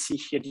you can see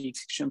here the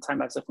execution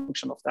time as a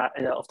function of that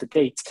of the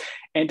date,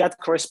 and that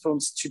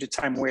corresponds to the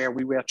time where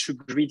we were too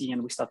greedy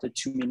and we started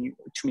too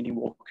many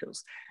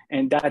workers,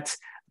 and that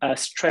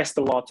stressed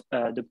a lot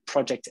the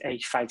project A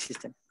file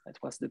system. That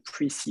was the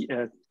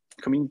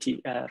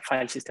community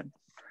file system.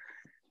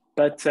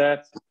 But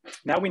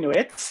now we know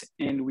it,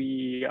 and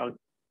we are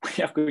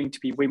going to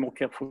be way more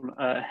careful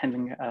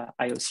handling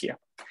IOs here.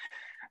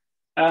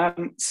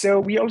 So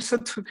we also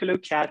took a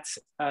look at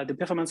the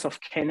performance of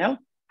kernel.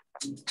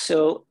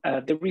 So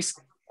there is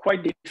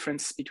quite a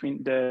difference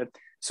between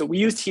so we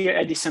used here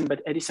EDISON,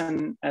 but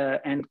EDISON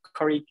and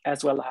CORI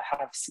as well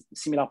have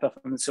similar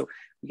performance. So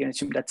we can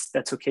assume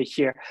that's okay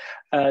here.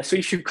 So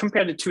if you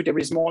compare the two, there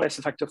is more or less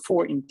a factor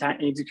 4 in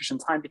execution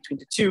time between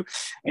the two.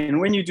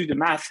 And when you do the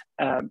math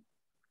and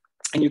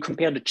you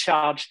compare the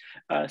charge,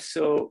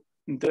 so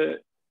the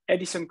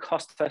EDISON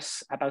cost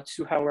us about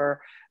 2 hours,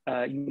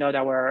 node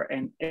hour,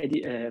 and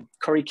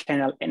CORI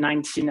kernel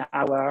 19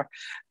 hours,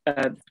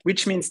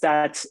 which means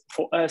that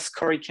for us,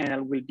 CORI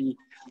kernel will be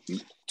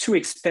too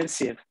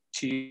expensive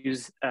to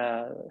use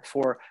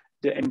for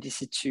the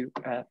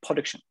MDC2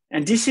 production.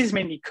 And this is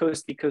mainly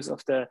caused because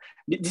of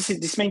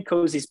this main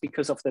cause is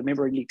because of the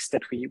memory leaks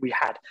that we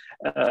had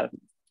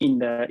in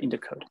the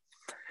code.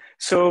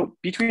 So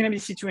between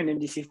MDC2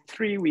 and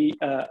MDC3, we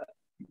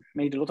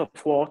made a lot of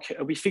work.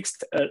 We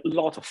fixed a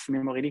lot of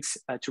memory leaks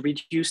to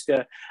reduce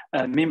the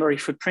memory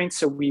footprint.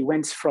 So we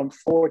went from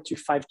 4 to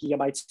 5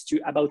 gigabytes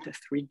to about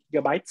 3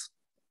 gigabytes.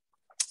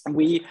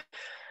 We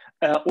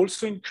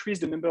also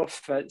increased the number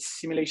of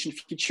simulation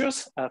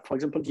features, for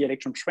example, the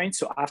electron train.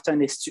 So after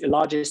a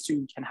large S2,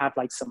 you can have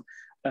like some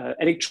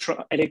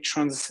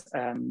electrons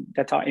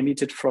that are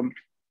emitted from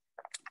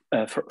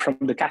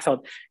the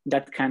cathode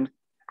that can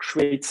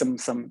create some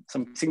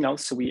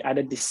signals. So we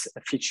added this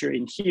feature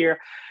in here.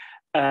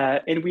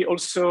 And we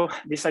also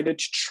decided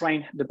to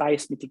train the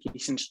bias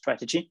mitigation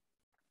strategy,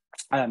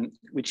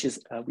 which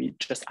is we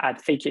just add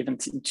fake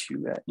events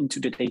into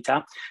the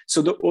data.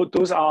 So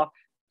those are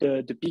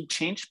the big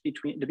changes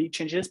between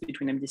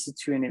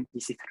MDC2 and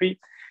MDC3.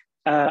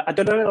 At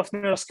the level of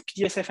NERSC,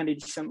 PDSF and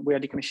EDISON were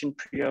decommissioned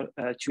prior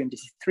to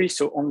MDC3,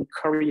 so only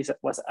CORI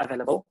was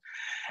available.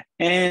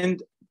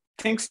 And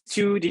thanks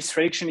to this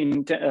reduction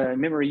in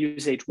memory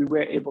usage, we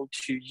were able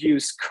to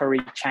use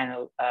CORI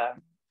channel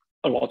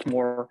a lot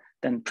more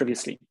than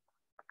previously.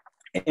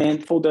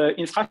 And for the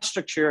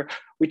infrastructure,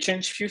 we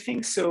changed a few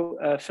things. So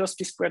first,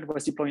 P2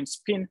 was deployed in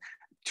Spin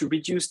to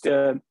reduce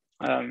the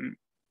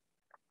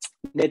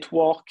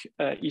network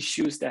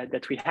issues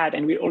that we had.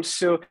 And we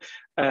also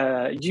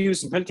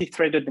used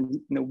multi-threaded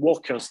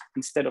workers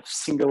instead of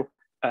single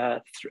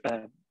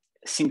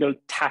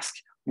task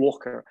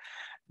worker.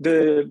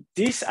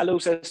 This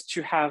allows us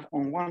to have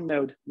on one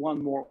node,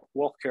 one more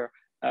worker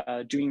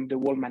doing the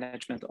whole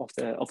management of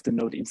the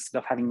node instead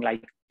of having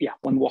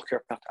one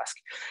worker per task.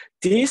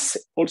 This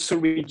also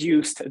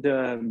reduced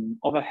the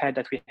overhead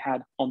that we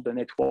had on the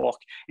network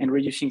and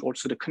reducing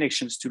also the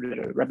connections to the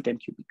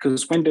RabbitMQ,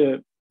 because when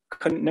the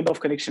number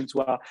of connections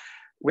were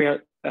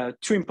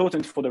too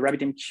important for the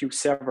RabbitMQ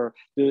server,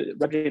 the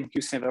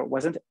RabbitMQ server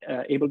wasn't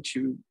able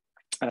to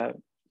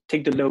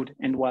take the load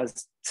and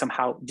was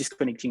somehow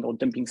disconnecting or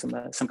dumping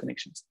some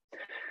connections.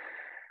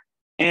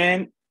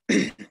 And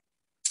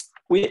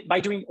by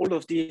doing all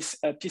of this,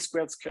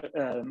 P2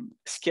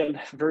 scaled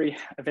very,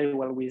 very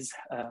well with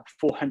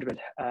 400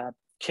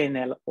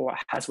 kernel or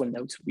Haswell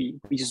nodes. We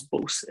use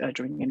both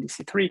during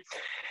MDC3.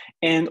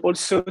 And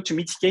also to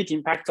mitigate the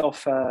impact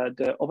of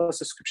the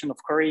oversubscription of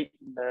CORI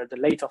in the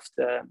late of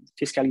the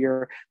fiscal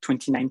year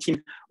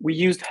 2019, we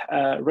used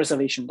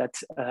reservation. That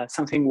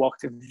something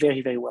worked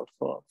very, very well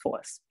for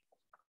us.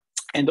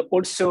 And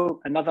also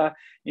another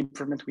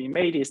improvement we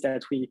made is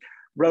that we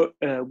wrote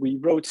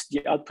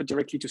the output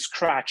directly to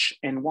Scratch,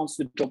 and once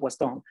the job was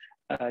done,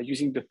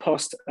 using the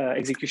post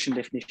execution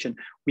definition,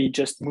 we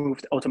just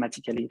moved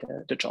automatically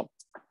the job.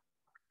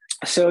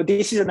 So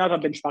this is another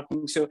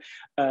benchmarking. So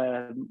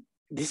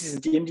this is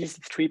the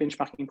MDC3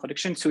 benchmarking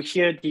production. So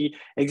here the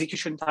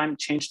execution time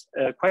changed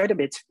quite a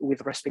bit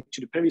with respect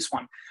to the previous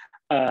one.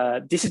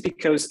 This is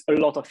because a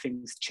lot of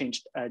things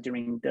changed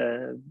during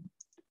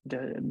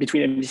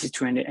between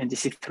MDC2 and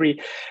MDC3.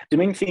 The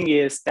main thing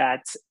is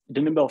that the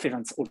number of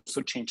events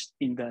also changed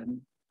in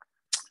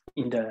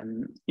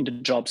the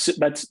jobs.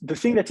 But the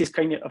thing that is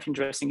kind of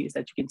interesting is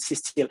that you can see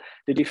still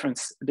the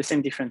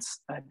same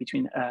difference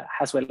between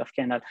Haswell of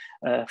kernel,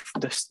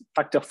 the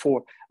factor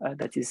 4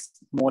 that is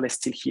more or less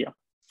still here.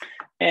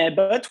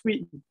 But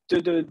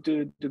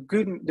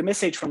the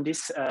message from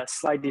this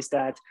slide is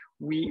that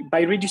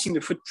by reducing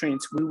the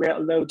footprint, we were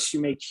allowed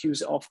to make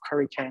use of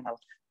CORI kernel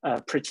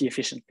pretty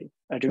efficiently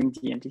during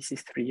the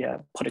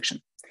MDC3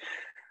 production.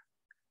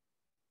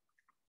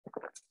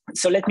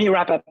 So let me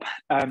wrap up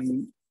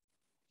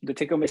the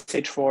take-home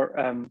message for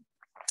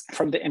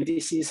from the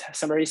MDCs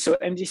summary. So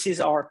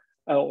MDCs are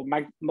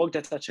mock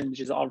data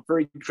challenges are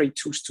very great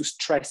tools to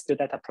stress the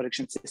data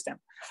production system.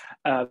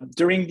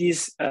 During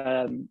these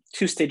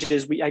 2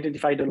 stages, we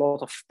identified a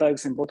lot of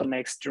bugs and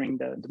bottlenecks during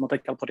the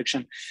Monte-Carlo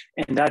production,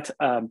 and that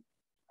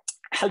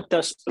helped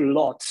us a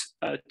lot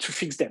to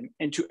fix them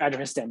and to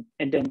address them,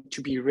 and then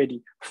to be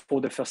ready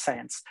for the first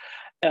science.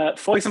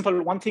 For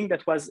example, one thing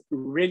that was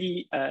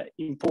really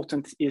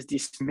important is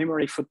this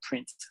memory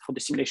footprint for the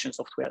simulation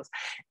softwares.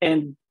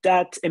 And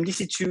that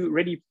MDC2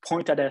 really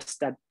pointed at us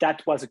that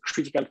that was a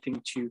critical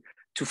thing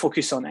to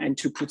focus on and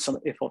to put some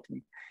effort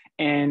in.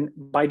 And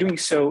by doing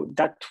so,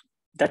 that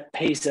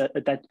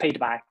paid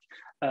back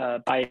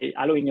by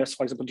allowing us,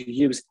 for example, to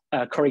use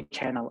CORI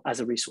kernel as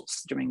a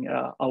resource during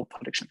our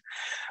production.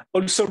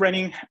 Also,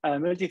 running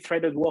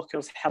multi-threaded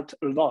workers helped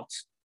a lot.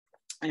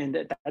 And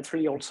that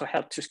really also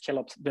helped to scale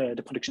up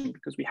the production,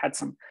 because we had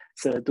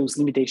those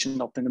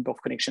limitations of the number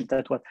of connections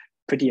that was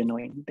pretty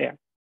annoying there.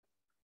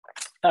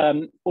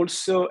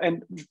 Also,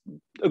 and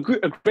a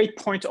great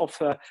point of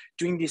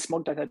doing these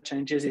mock data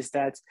challenges is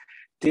that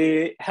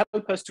they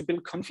help us to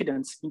build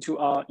confidence into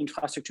our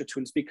infrastructure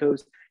tools,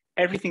 because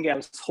everything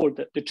else holds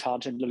the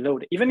charge and the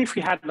load. Even if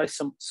we had like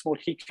some small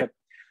hiccup,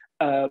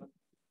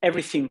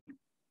 everything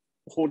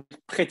holds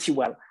pretty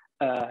well.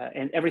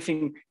 And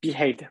everything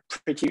behaved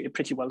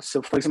pretty well.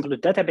 So, for example, the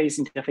database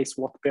interface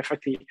worked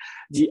perfectly.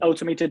 The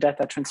automated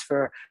data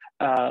transfer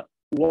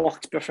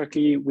worked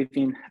perfectly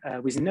within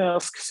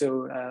NERSC.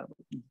 So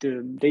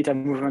the data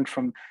movement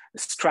from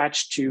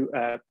scratch to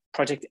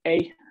project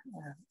A,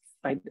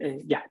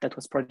 yeah, that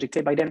was project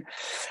A by then.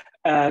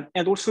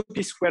 And also,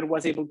 P-Squared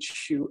was able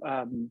to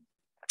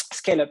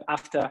scale up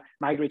after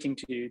migrating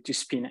to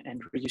Spin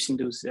and reducing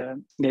those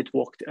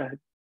network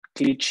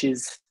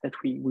glitches that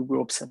we were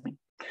observing.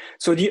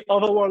 So the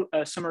overall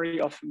summary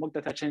of mock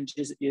data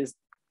challenges is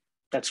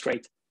that's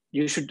great.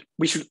 We should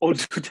all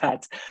do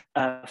that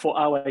for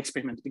our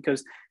experiment,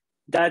 because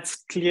that's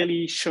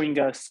clearly showing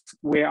us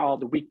where are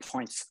the weak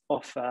points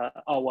of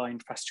our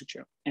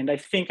infrastructure. And I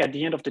think at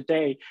the end of the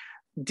day,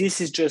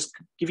 this is just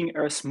giving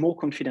us more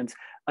confidence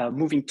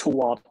moving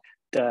toward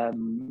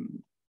the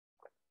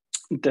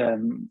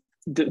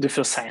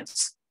first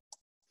science.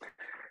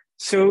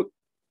 So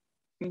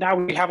now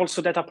we have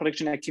also data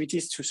production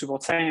activities to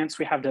support science.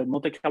 We have the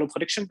Monte-Carlo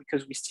production,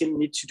 because we still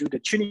need to do the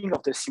tuning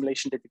of the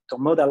simulation detector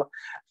model,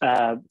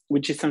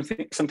 which is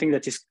something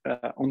that is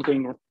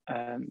ongoing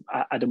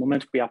at the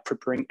moment. We are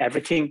preparing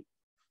everything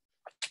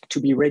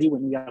to be ready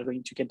when we are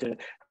going to get the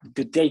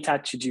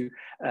data to do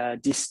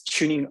this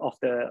tuning of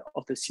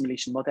the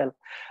simulation model.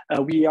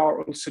 We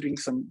are also doing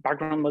some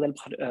background model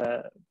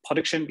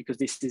production, because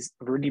this is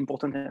really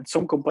important, and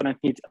some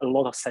components need a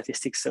lot of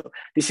statistics. So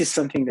this is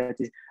something that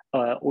is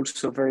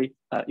also very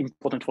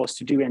important for us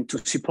to do and to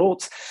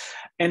support.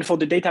 And for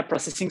the data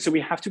processing, so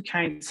we have 2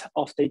 kinds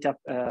of data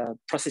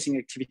processing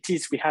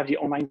activities. We have the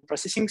online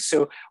processing.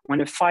 So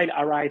when a file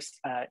arrives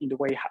in the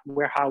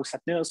warehouse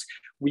at NERSC,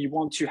 we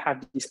want to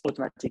have this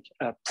automatic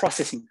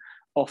processing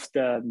of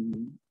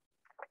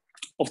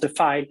the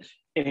file.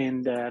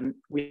 And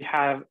we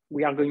are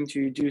going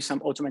to do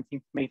some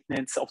automatic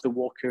maintenance of the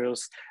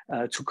workers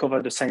to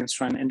cover the science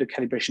run and the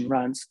calibration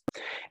runs.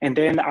 And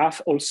then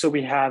also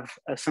we have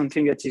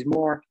something that is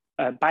more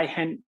by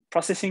hand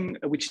processing,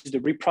 which is the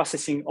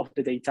reprocessing of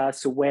the data.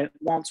 So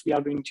once we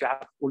are going to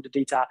have all the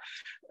data,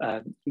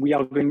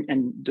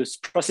 and this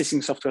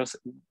processing software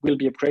will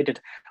be upgraded,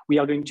 we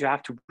are going to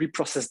have to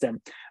reprocess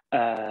them.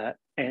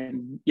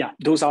 And yeah,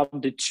 those are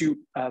the 2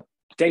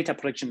 data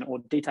production or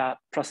data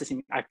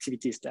processing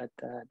activities that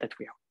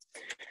we are.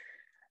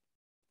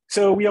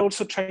 So we are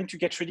also trying to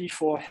get ready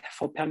for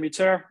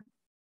Perlmutter.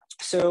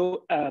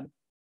 So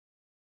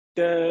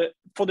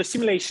for the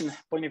simulation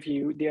point of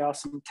view, there are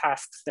some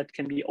tasks that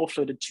can be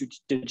offloaded to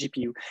the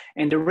GPU,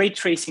 and the ray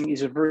tracing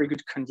is a very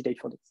good candidate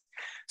for this.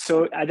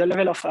 So at the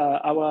level of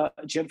our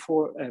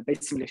Gen4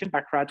 based simulation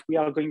background, we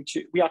are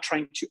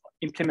trying to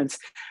implement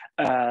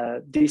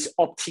this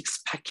optics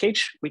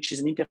package, which is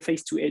an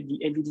interface to the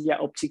NVIDIA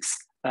optics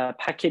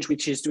package,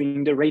 which is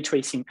doing the ray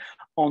tracing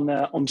on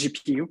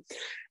GPU.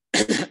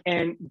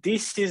 And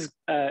this is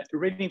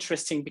really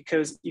interesting,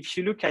 because if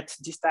you look at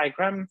this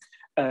diagram,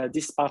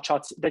 this bar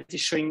chart that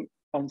is showing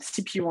on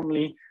CPU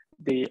only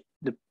the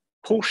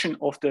portion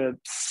of the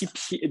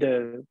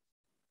CPU,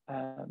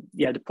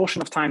 the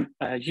portion of time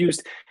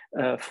used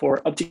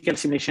for optical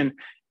simulation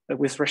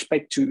with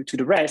respect to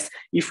the rest.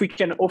 If we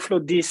can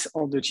offload this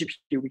on the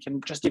GPU, we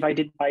can just divide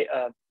it by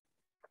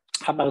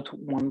about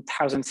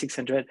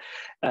 1,600,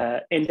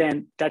 and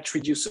then that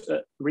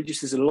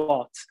reduces a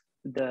lot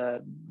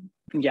the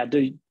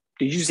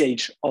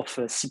usage of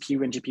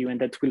CPU and GPU, and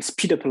that will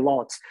speed up a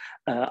lot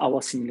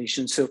our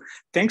simulation. So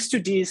thanks to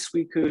this,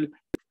 we could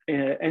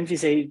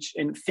envisage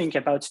and think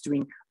about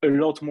doing a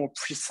lot more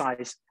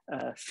precise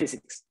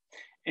physics.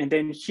 And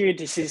then here,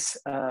 this is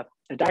a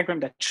diagram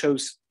that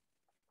shows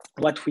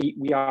what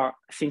we are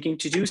thinking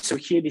to do. So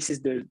here, this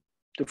is the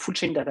full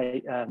chain that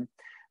I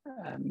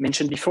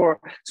mentioned before.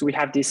 So we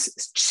have this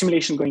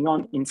simulation going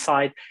on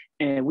inside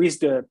with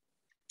the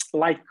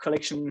light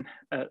collection,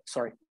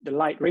 the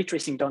light ray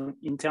tracing done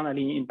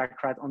internally in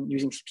Baccarat on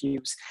using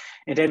CPUs.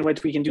 And then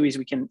what we can do is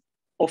we can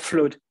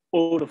offload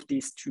all of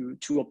these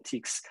to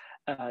optics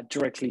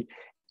directly,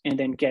 and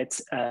then get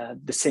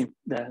the same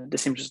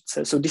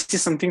results. So this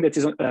is something that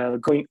is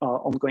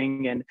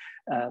ongoing and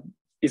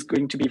is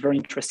going to be very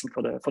interesting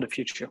for the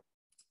future.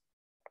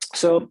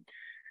 So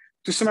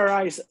to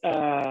summarize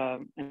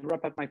and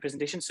wrap up my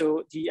presentation,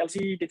 so the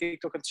LZ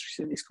detector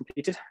construction is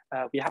completed.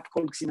 We have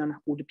called xenon.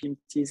 All the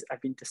PMTs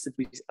have been tested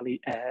with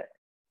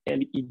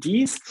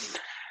LEDs.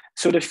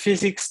 So the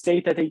physics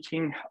data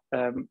taking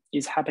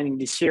is happening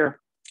this year,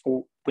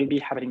 or will be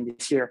happening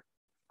this year.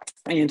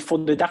 And for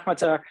the dark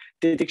matter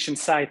detection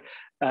side,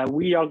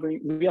 we are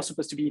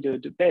supposed to be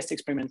the best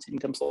experiment in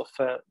terms of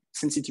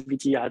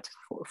sensitivity at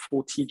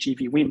 40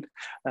 GeV WIMP,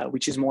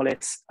 which is more or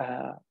less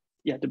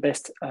the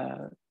best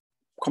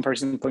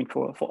comparison point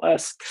for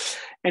us.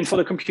 And for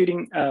the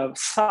computing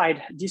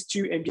side, these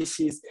two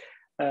MDCs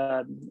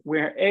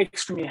were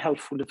extremely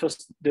helpful.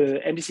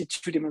 The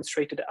MDC2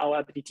 demonstrated our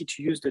ability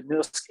to use the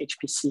NERSC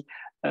HPC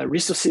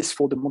resources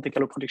for the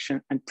Monte-Carlo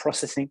production and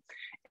processing.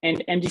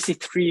 And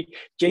MDC3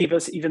 gave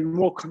us even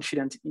more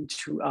confidence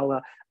into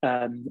our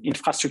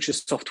infrastructure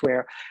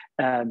software.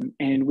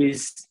 And we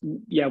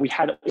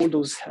had all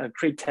those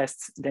great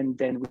tests, then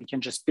we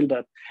can just build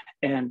up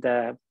and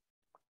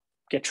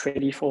get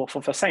ready for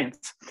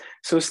science.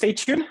 So stay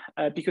tuned,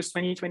 because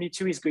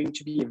 2022 is going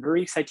to be a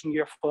very exciting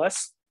year for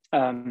us,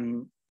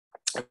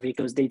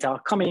 because data are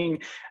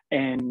coming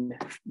and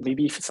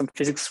maybe some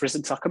physics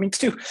results are coming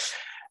too.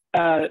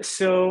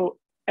 So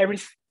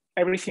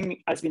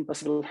everything has been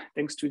possible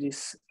thanks to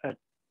this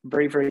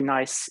very, very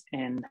nice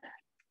and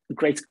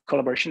great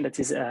collaboration that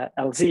is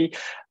LZ.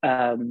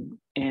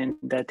 And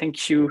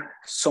thank you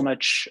so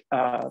much,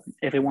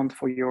 everyone,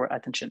 for your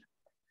attention.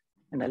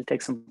 And I'll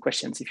take some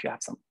questions if you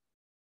have some.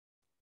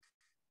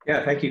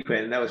 Yeah, thank you,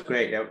 Quinten. That was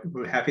great.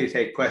 We're happy to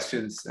take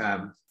questions.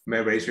 You may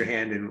raise your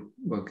hand and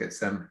we'll get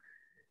some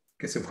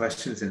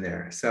questions in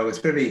there. So it's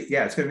going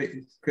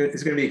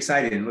to be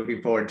exciting.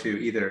 Looking forward to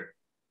either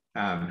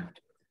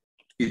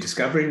you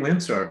discovering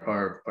WIMPs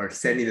or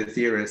sending the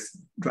theorists,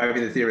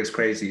 driving the theorists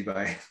crazy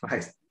by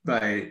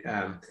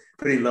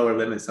putting lower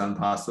limits on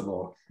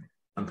possible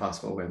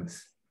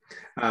WIMPs.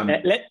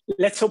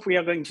 Let's hope we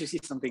are going to see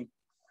something.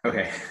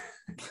 Okay.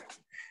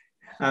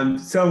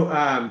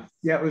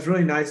 It was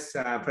really nice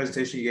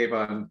presentation you gave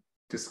on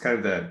just kind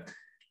of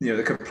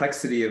the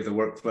complexity of the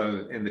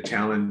workflow and the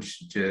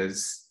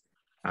challenges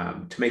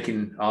to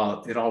making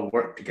it all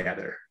work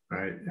together,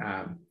 right?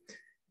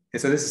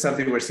 And so this is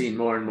something we're seeing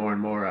more and more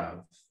and more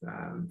of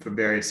from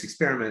various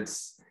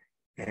experiments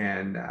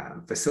and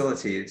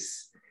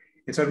facilities.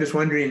 And so I'm just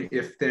wondering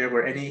if there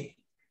were any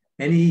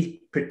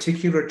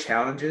particular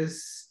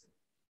challenges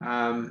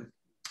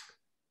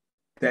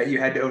that you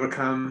had to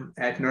overcome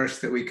at NERSC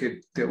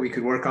that we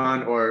could work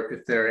on, or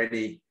if there are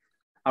any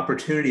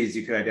opportunities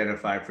you could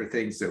identify for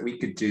things that we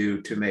could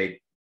do to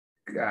make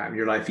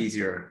your life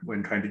easier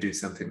when trying to do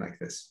something like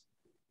this.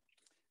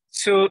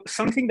 So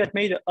something that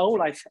made our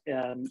life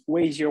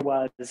way easier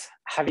was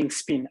having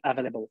spin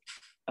available.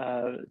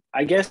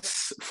 I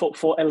guess for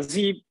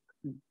LZ,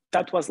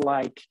 that was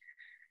like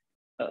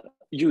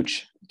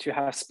huge to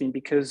have spin,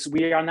 because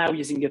we are now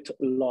using it a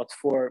lot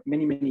for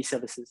many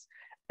services,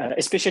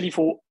 especially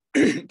for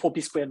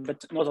P-squared,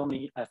 but not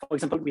only. For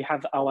example, we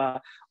have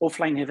our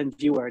offline event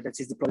viewer that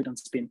is deployed on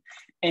spin,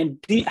 and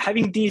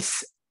having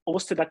this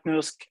hosted at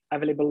NERSC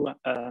available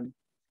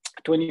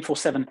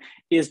 24/7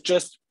 is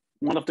just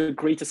one of the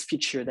greatest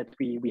features that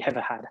we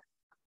ever had.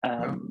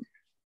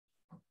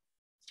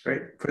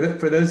 Great.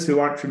 For those who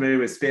aren't familiar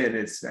with spin,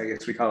 I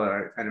guess we call it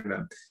our kind of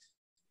an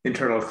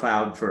internal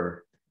cloud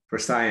for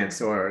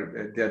science,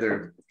 or the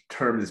other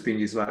term that's being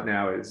used a lot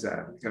now is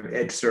kind of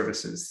edge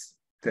services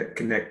that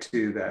connect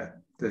to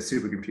the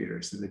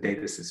supercomputers and the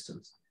data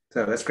systems.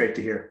 So that's great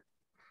to hear.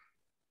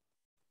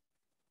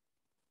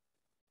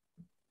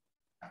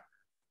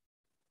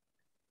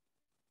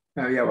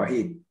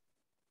 Wahid.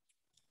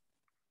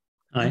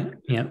 Hi,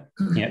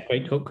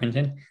 great talk,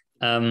 Quinten.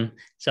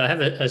 So I have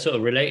a sort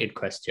of related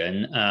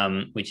question,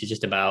 which is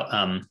just about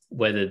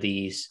whether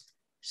these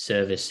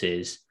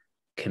services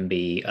can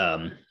be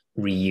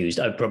reused.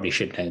 I probably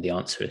should know the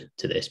answer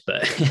to this,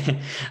 but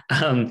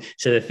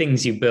so the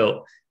things you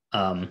built,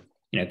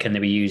 can they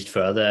be used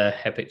for other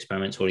HEP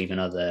experiments or even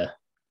other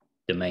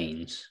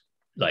domains,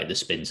 like the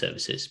spin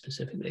services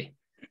specifically?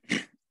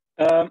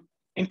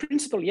 In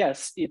principle,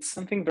 yes. It's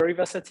something very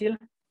versatile.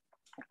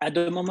 At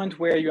the moment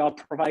where you are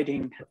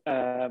providing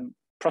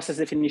process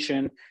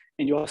definition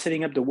and you are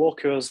setting up the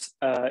workers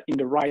in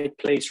the right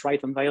place,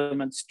 right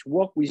environments to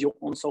work with your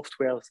own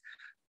softwares,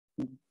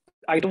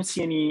 I don't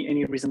see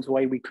any reasons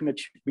why we could not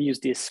reuse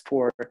this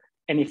for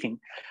anything.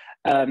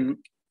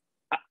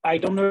 I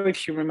don't know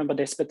if you remember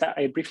this, but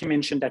I briefly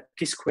mentioned that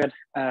P-squared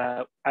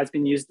has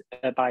been used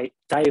by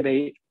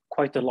Diabase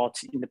quite a lot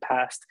in the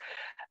past.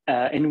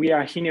 And we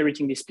are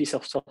inheriting this piece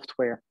of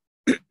software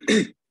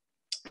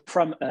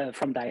from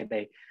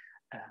Diabase.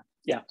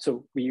 Yeah,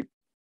 so we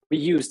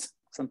used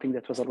something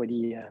that was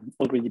already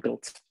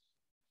built.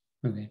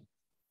 Okay.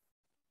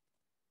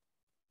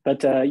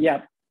 But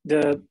yeah,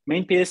 the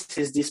main piece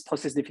is this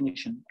process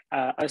definition.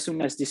 As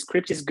soon as the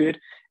script is good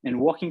and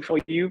working for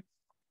you,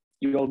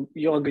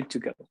 you're good to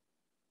go.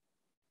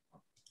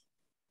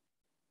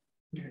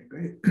 Okay,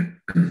 great.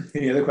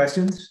 Any other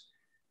questions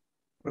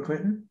for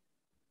Quinten?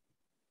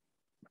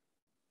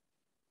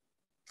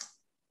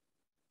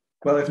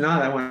 Well, if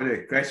not, I want to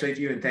congratulate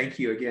you and thank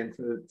you again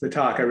for the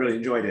talk. I really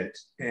enjoyed it.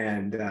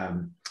 And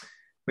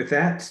with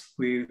that,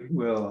 we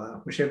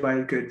will wish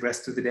everybody a good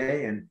rest of the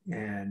day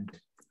and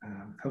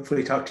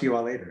hopefully talk to you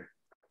all later.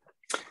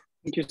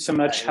 Thank you so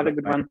much. Have a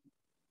good one.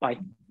 Bye.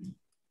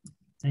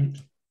 Thank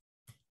you.